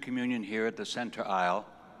distribute communion here at the center aisle.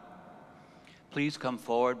 Please come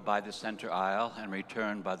forward by the center aisle and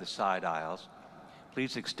return by the side aisles.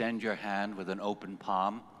 Please extend your hand with an open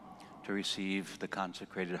palm to receive the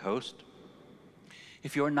consecrated host.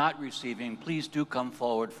 If you're not receiving, please do come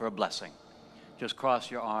forward for a blessing. Just cross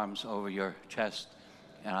your arms over your chest,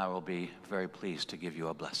 and I will be very pleased to give you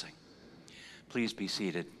a blessing. Please be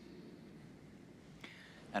seated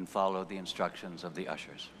and follow the instructions of the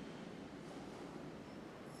ushers.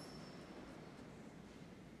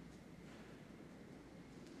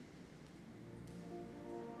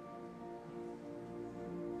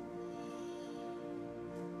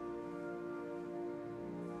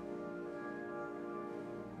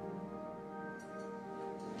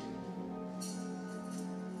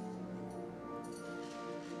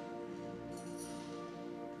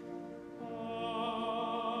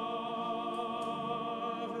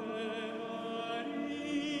 Ave Maria.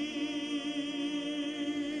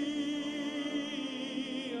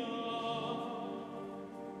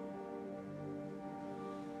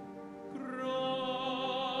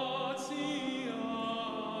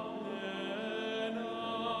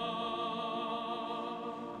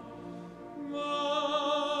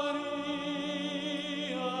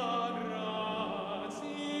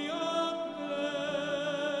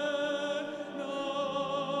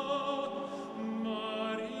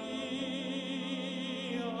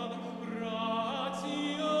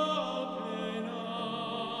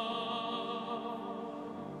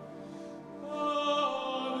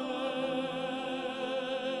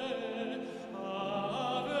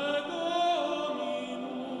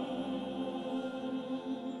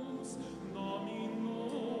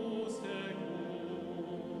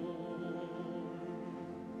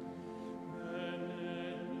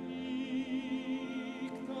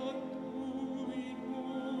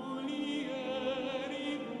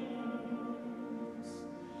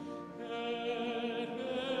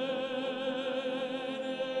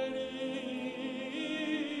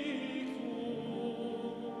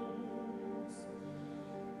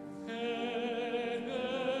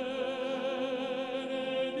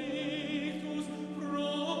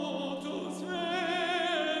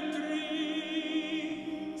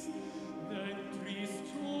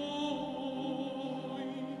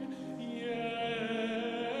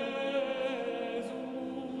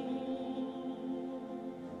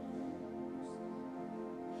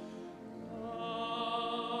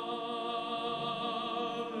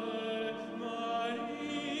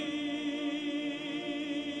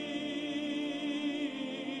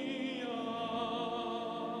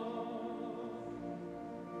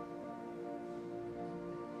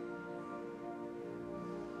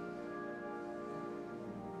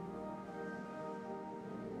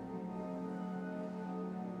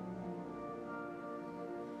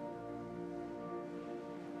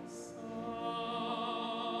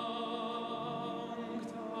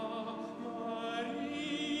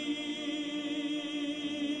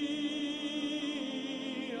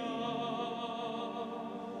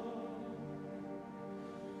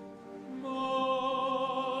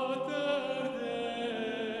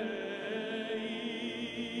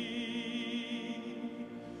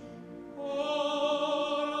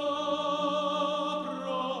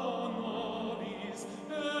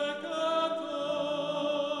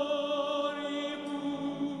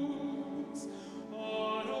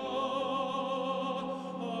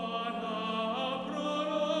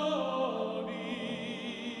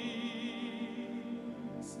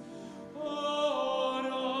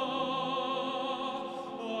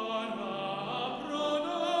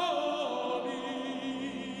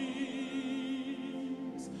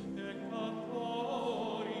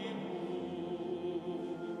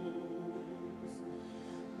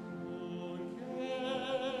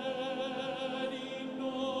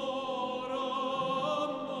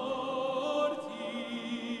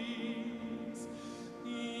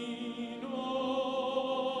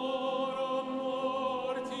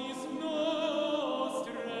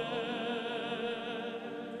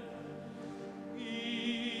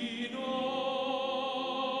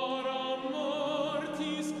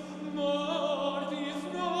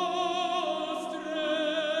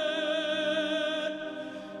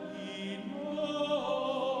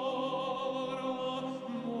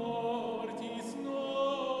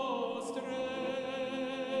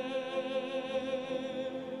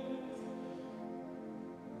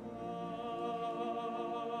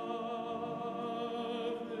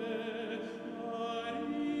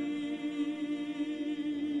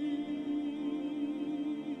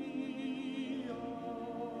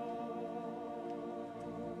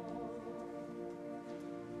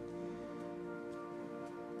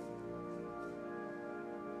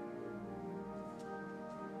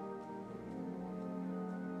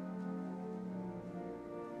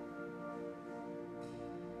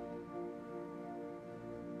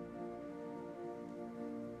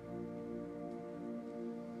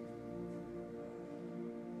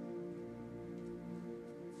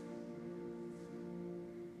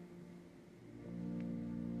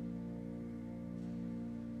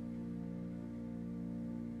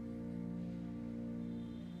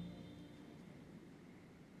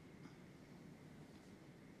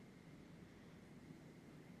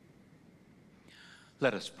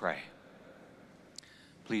 Let us pray.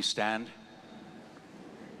 Please stand.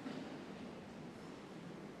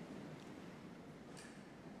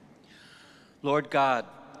 Lord God,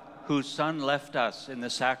 whose Son left us in the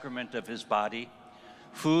sacrament of his body,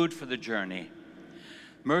 food for the journey,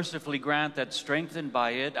 mercifully grant that, strengthened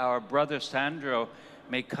by it, our brother Sandro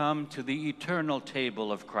may come to the eternal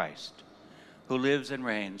table of Christ, who lives and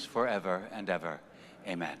reigns forever and ever.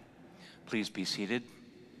 Amen. Please be seated.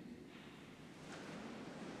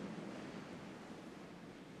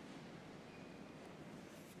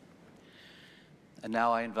 And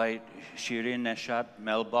now I invite Shirin Neshat,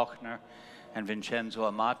 Mel Bochner, and Vincenzo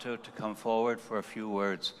Amato to come forward for a few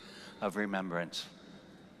words of remembrance.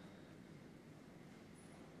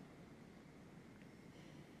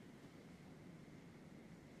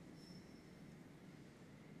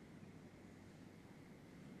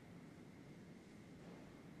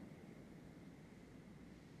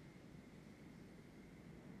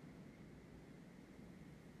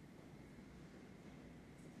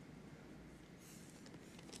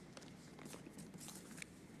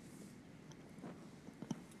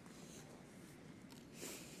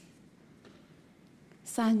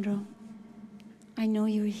 Sandro, I know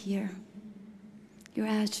you're here, your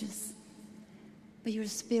ashes, but your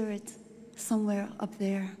spirit somewhere up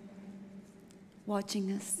there,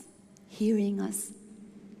 watching us, hearing us.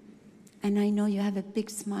 And I know you have a big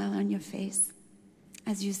smile on your face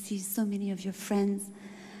as you see so many of your friends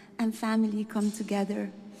and family come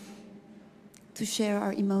together to share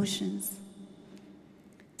our emotions,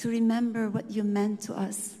 to remember what you meant to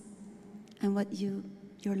us and what your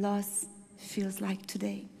loss feels like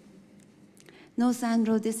today. No,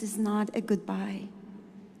 Sandro, this is not a goodbye.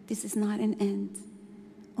 This is not an end,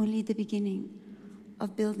 only the beginning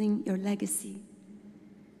of building your legacy,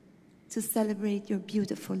 to celebrate your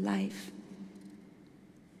beautiful life.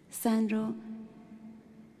 Sandro,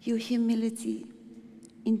 your humility,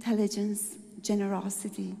 intelligence,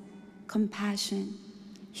 generosity, compassion,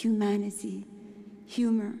 humanity,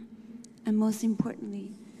 humor, and most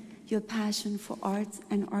importantly, your passion for art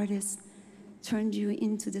and artists turned you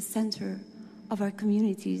into the center of our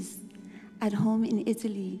communities, at home in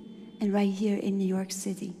Italy and right here in New York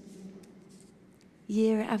City.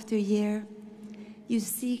 Year after year, you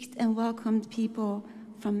sought and welcomed people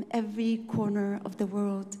from every corner of the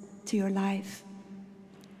world to your life.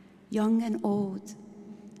 Young and old,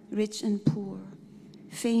 rich and poor,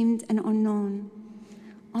 famed and unknown,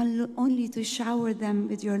 only to shower them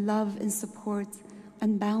with your love and support,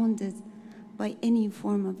 unbounded by any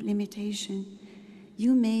form of limitation.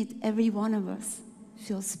 You made every one of us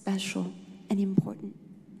feel special and important.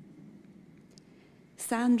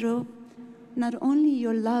 Sandro, not only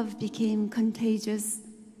your love became contagious,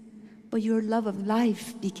 but your love of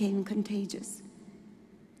life became contagious.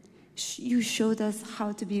 You showed us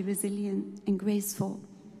how to be resilient and graceful,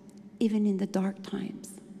 even in the dark times,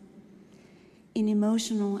 in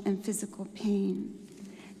emotional and physical pain,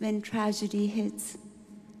 when tragedy hits,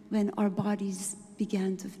 when our bodies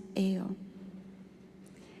began to ail.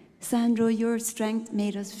 Sandro, your strength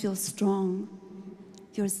made us feel strong.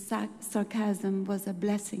 Your sarcasm was a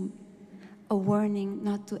blessing, a warning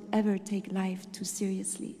not to ever take life too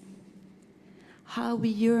seriously. How we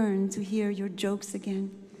yearn to hear your jokes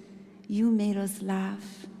again. You made us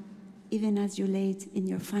laugh, even as you laid in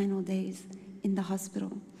your final days in the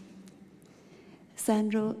hospital.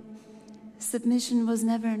 Sandro, submission was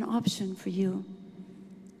never an option for you.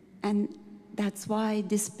 And that's why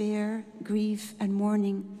despair, grief, and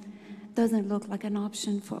mourning doesn't look like an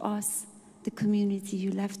option for us, the community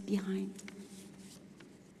you left behind.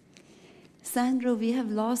 Sandro, we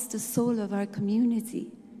have lost the soul of our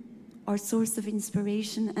community, our source of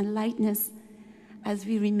inspiration and lightness as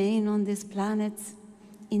we remain on this planet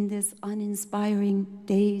in these uninspiring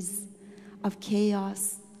days of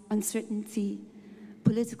chaos, uncertainty,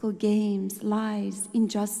 political games, lies,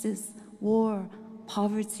 injustice, war,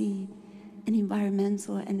 poverty, and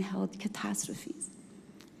environmental and health catastrophes.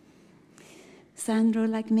 Sandro,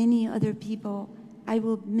 like many other people, I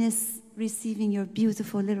will miss receiving your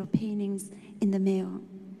beautiful little paintings in the mail.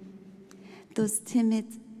 Those timid,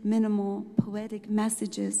 minimal, poetic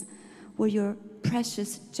messages were your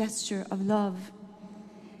precious gesture of love,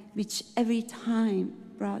 which every time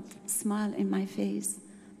brought a smile in my face,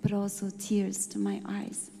 but also tears to my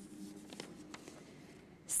eyes.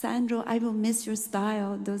 Sandro, I will miss your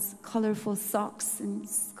style, those colorful socks and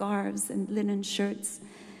scarves and linen shirts.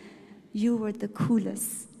 You were the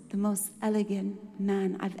coolest, the most elegant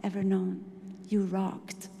man I've ever known. You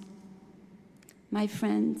rocked. My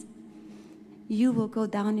friend, you will go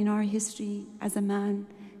down in our history as a man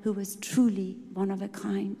who was truly one of a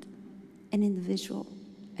kind, an individual,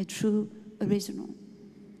 a true original.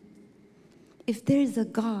 If there is a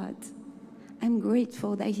God, I'm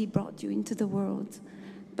grateful that he brought you into the world,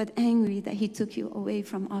 but angry that he took you away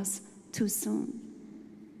from us too soon.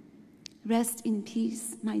 Rest in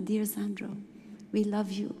peace, my dear Sandro. We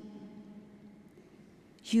love you.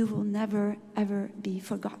 You will never, ever be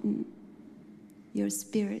forgotten. Your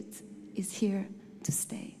spirit is here to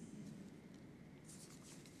stay.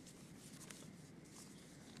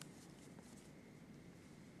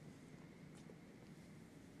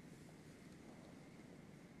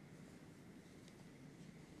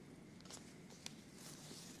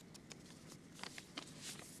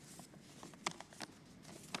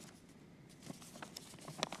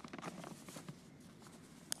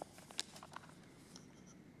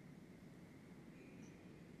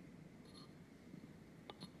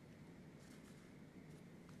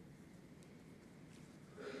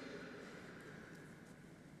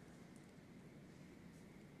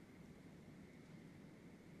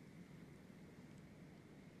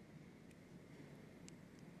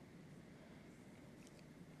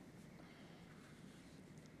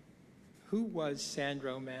 Who was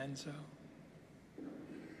Sandro Manzo?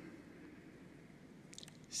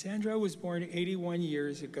 Sandro was born 81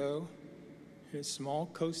 years ago in a small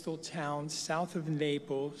coastal town south of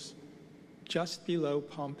Naples, just below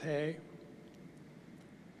Pompeii.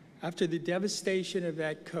 After the devastation of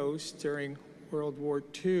that coast during World War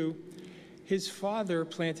II, his father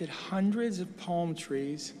planted hundreds of palm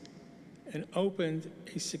trees and opened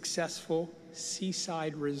a successful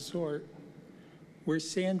seaside resort where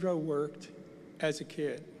Sandro worked as a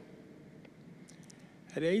kid.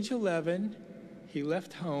 At age 11, he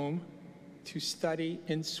left home to study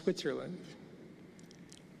in Switzerland.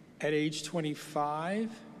 At age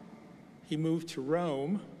 25, he moved to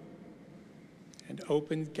Rome and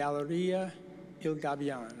opened Galleria Il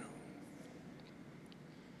Gabbiano.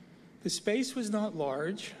 The space was not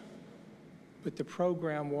large, but the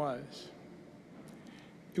program was.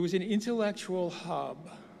 It was an intellectual hub,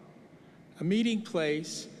 a meeting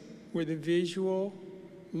place where the visual,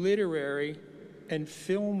 literary, and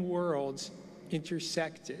film worlds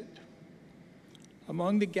intersected.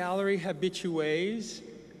 Among the gallery habitués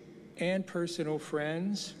and personal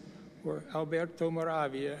friends were Alberto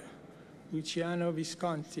Moravia, Luciano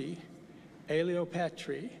Visconti, Elio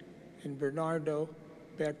Petri, and Bernardo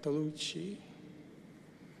Bertolucci.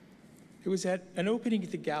 It was at an opening at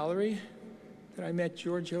the gallery that I met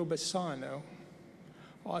Giorgio Bassano,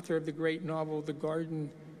 author of the great novel, The Garden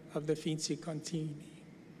of the Finzi-Contini,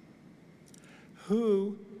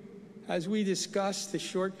 who, as we discussed the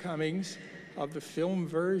shortcomings of the film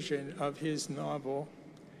version of his novel,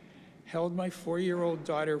 held my 4-year-old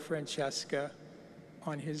daughter, Francesca,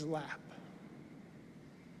 on his lap.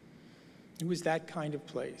 It was that kind of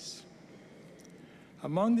place.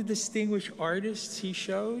 Among the distinguished artists he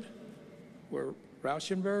showed were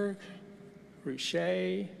Rauschenberg,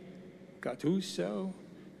 Ruchet, Gattuso,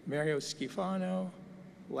 Mario Schifano,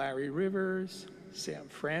 Larry Rivers, Sam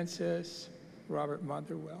Francis, Robert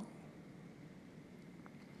Motherwell.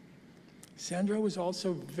 Sandro was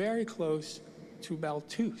also very close to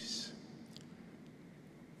Balthus,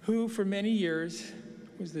 who for many years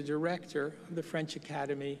was the director of the French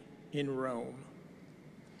Academy in Rome.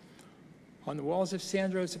 On the walls of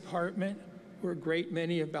Sandro's apartment were a great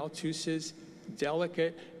many of Balthus's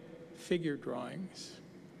delicate figure drawings,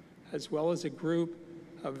 as well as a group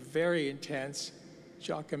of very intense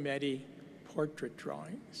Giacometti portrait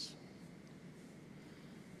drawings.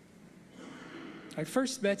 I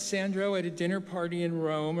first met Sandro at a dinner party in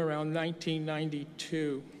Rome around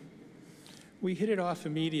 1992. We hit it off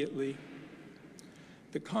immediately.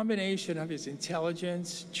 The combination of his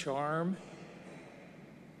intelligence, charm,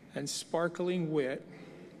 and sparkling wit,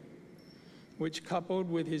 which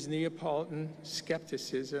coupled with his Neapolitan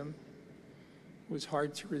skepticism, was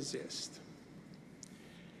hard to resist.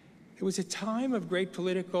 It was a time of great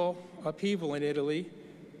political upheaval in Italy,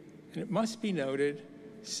 and it must be noted,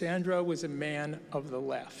 Sandro was a man of the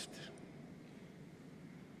left.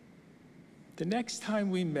 The next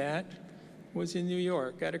time we met was in New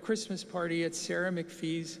York at a Christmas party at Sarah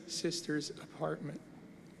McPhee's sister's apartment.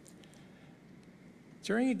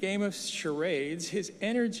 During a game of charades, his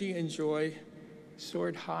energy and joy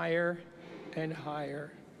soared higher and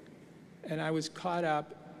higher, and I was caught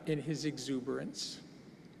up in his exuberance.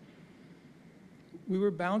 We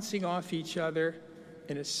were bouncing off each other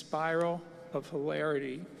in a spiral of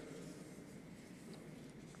hilarity.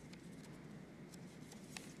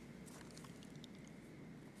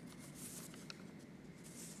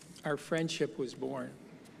 Our friendship was born.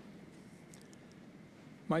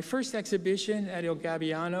 My first exhibition at Il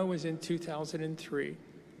Gabbiano was in 2003.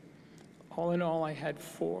 All in all, I had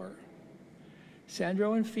 4.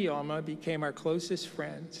 Sandro and Fiamma became our closest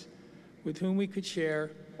friends, with whom we could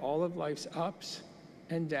share all of life's ups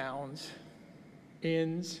and downs,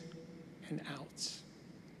 ins and outs.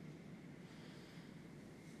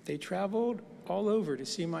 They traveled all over to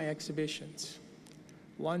see my exhibitions: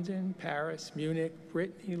 London, Paris, Munich,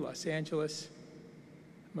 Brittany, Los Angeles,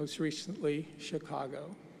 most recently,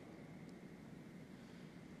 Chicago.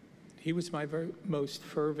 He was my most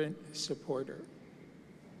fervent supporter.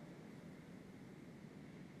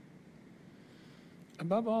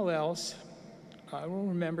 Above all else, I will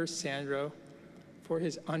remember Sandro for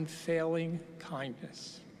his unfailing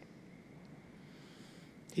kindness.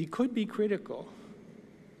 He could be critical,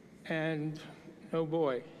 and oh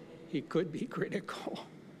boy, he could be critical,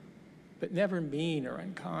 but never mean or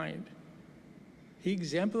unkind. He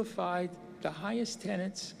exemplified the highest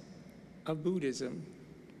tenets of Buddhism.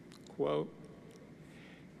 Quote,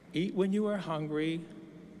 "Eat when you are hungry,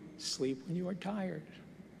 sleep when you are tired."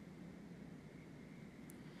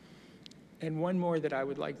 And one more that I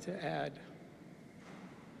would like to add: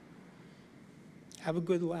 have a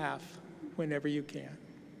good laugh whenever you can.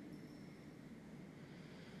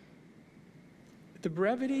 The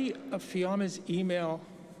brevity of Fiamma's email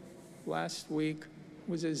last week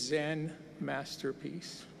was a Zen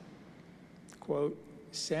masterpiece. Quote,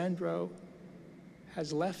 "Sandro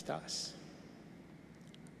has left us,"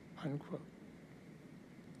 unquote.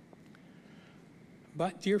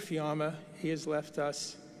 But, dear Fiamma, he has left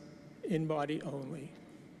us in body only.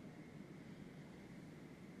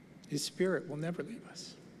 His spirit will never leave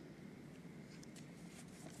us.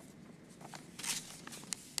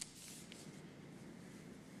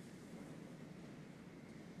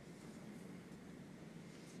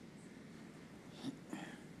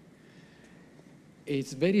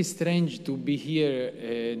 It's very strange to be here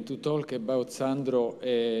and to talk about Sandro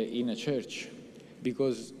in a church,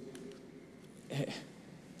 because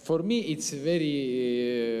for me it's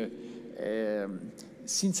very,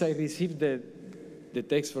 since I received the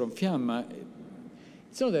text from Fiamma,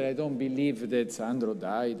 it's not that I don't believe that Sandro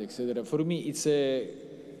died, etc. For me it's a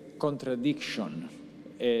contradiction.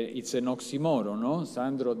 It's an oxymoron, no?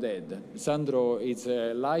 Sandro dead. Sandro is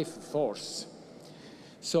a life force.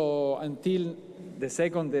 So until the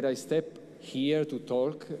second that I step here to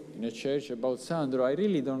talk in a church about Sandro, I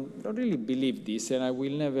really don't really believe this, and I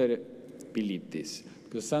will never believe this,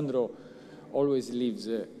 because Sandro always lives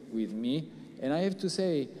with me. And I have to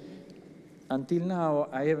say, until now,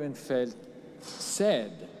 I haven't felt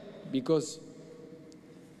sad, because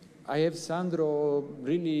I have Sandro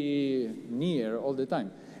really near all the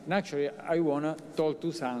time. And actually, I want to talk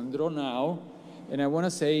to Sandro now, and I want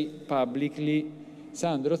to say publicly,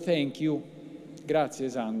 Sandro, thank you. Grazie,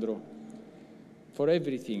 Sandro, for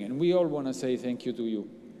everything. And we all want to say thank you to you.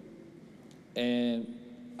 And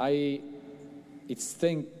it's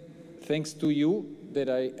thanks to you that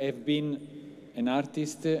I have been an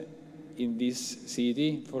artist in this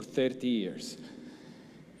city for 30 years.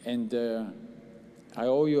 And I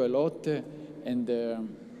owe you a lot, and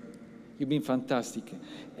you've been fantastic.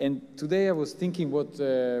 And today I was thinking what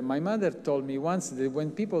my mother told me once, that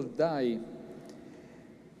when people die,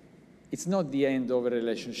 it's not the end of a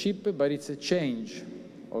relationship, but it's a change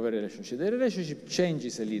of a relationship. The relationship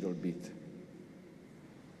changes a little bit.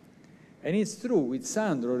 And it's true with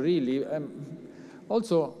Sandro, really.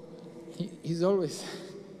 Also, he's always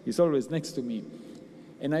next to me.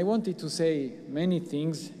 And I wanted to say many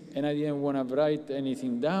things, and I didn't want to write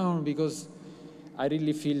anything down, because I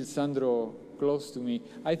really feel Sandro close to me.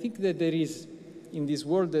 I think that there is, in this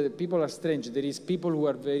world, that people are strange. There is people who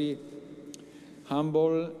are very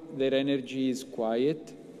humble, their energy is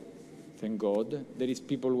quiet, thank God. There is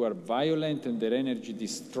people who are violent and their energy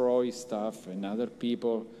destroys stuff and other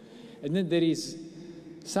people. And then there is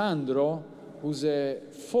Sandro, who's a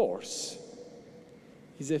force.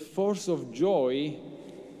 He's a force of joy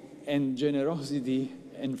and generosity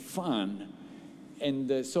and fun.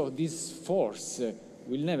 And so this force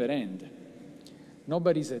will never end.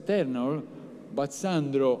 Nobody's eternal, but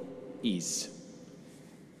Sandro is.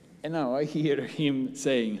 And now I hear him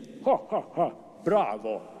saying, "Ha ha ha,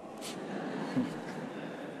 bravo."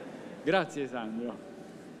 Grazie, Sandro.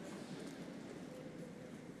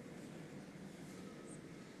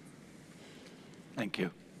 Thank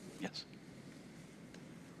you. Yes.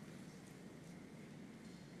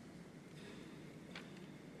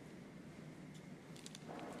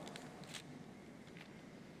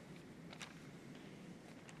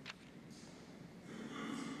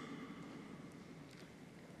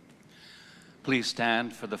 Please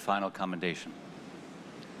stand for the final commendation.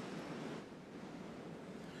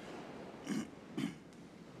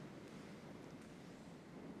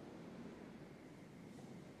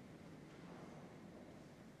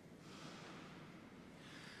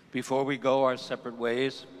 Before we go our separate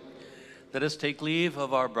ways, let us take leave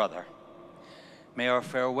of our brother. May our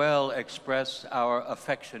farewell express our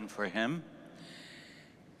affection for him.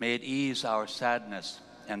 May it ease our sadness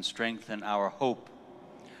and strengthen our hope.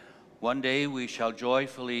 One day we shall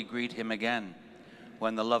joyfully greet him again,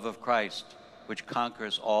 when the love of Christ, which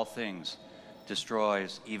conquers all things,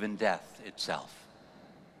 destroys even death itself.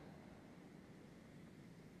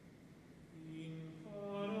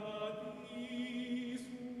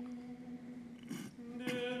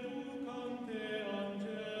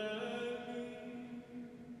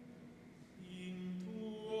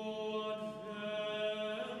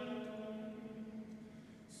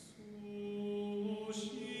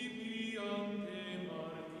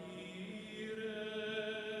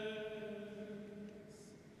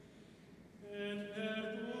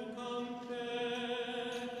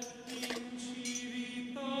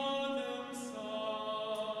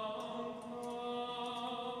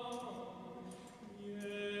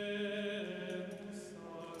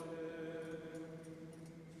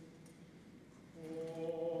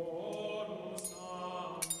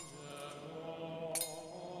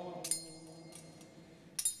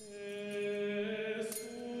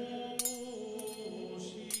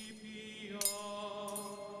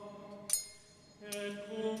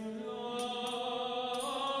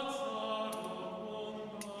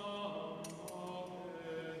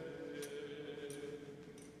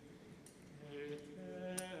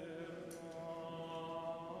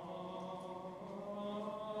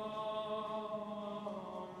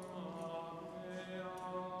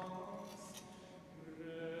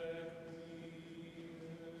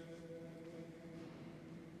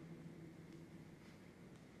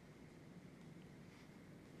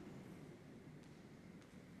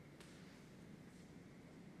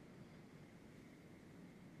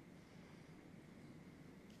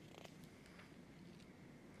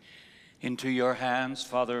 Into your hands,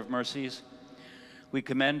 Father of mercies, we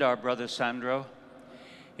commend our brother Sandro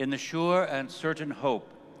in the sure and certain hope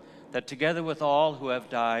that together with all who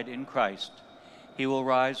have died in Christ, he will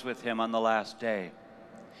rise with him on the last day.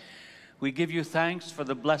 We give you thanks for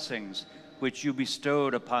the blessings which you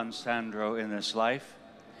bestowed upon Sandro in this life.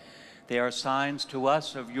 They are signs to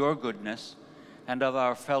us of your goodness and of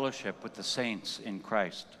our fellowship with the saints in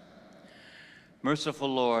Christ.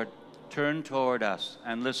 Merciful Lord, turn toward us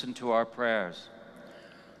and listen to our prayers.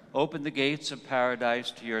 Open the gates of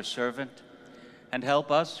paradise to your servant, and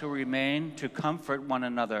help us who remain to comfort one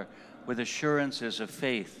another with assurances of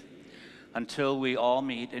faith until we all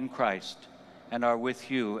meet in Christ and are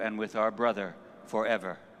with you and with our brother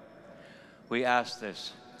forever. We ask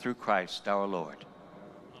this through Christ our Lord.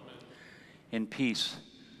 Amen. In peace,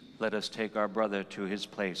 let us take our brother to his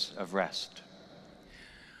place of rest.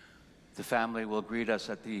 The family will greet us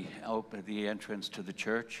at the entrance to the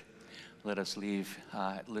church. Let us leave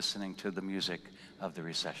listening to the music of the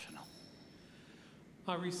recessional.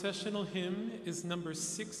 Our recessional hymn is number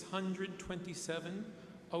 627,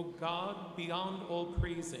 O God, Beyond All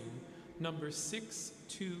Praising, number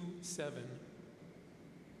 627.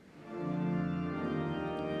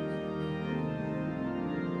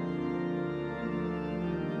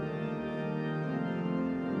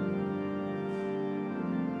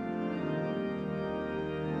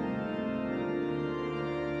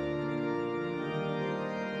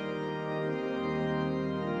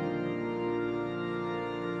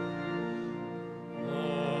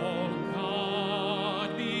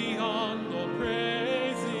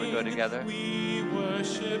 Together. We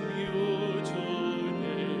worship you.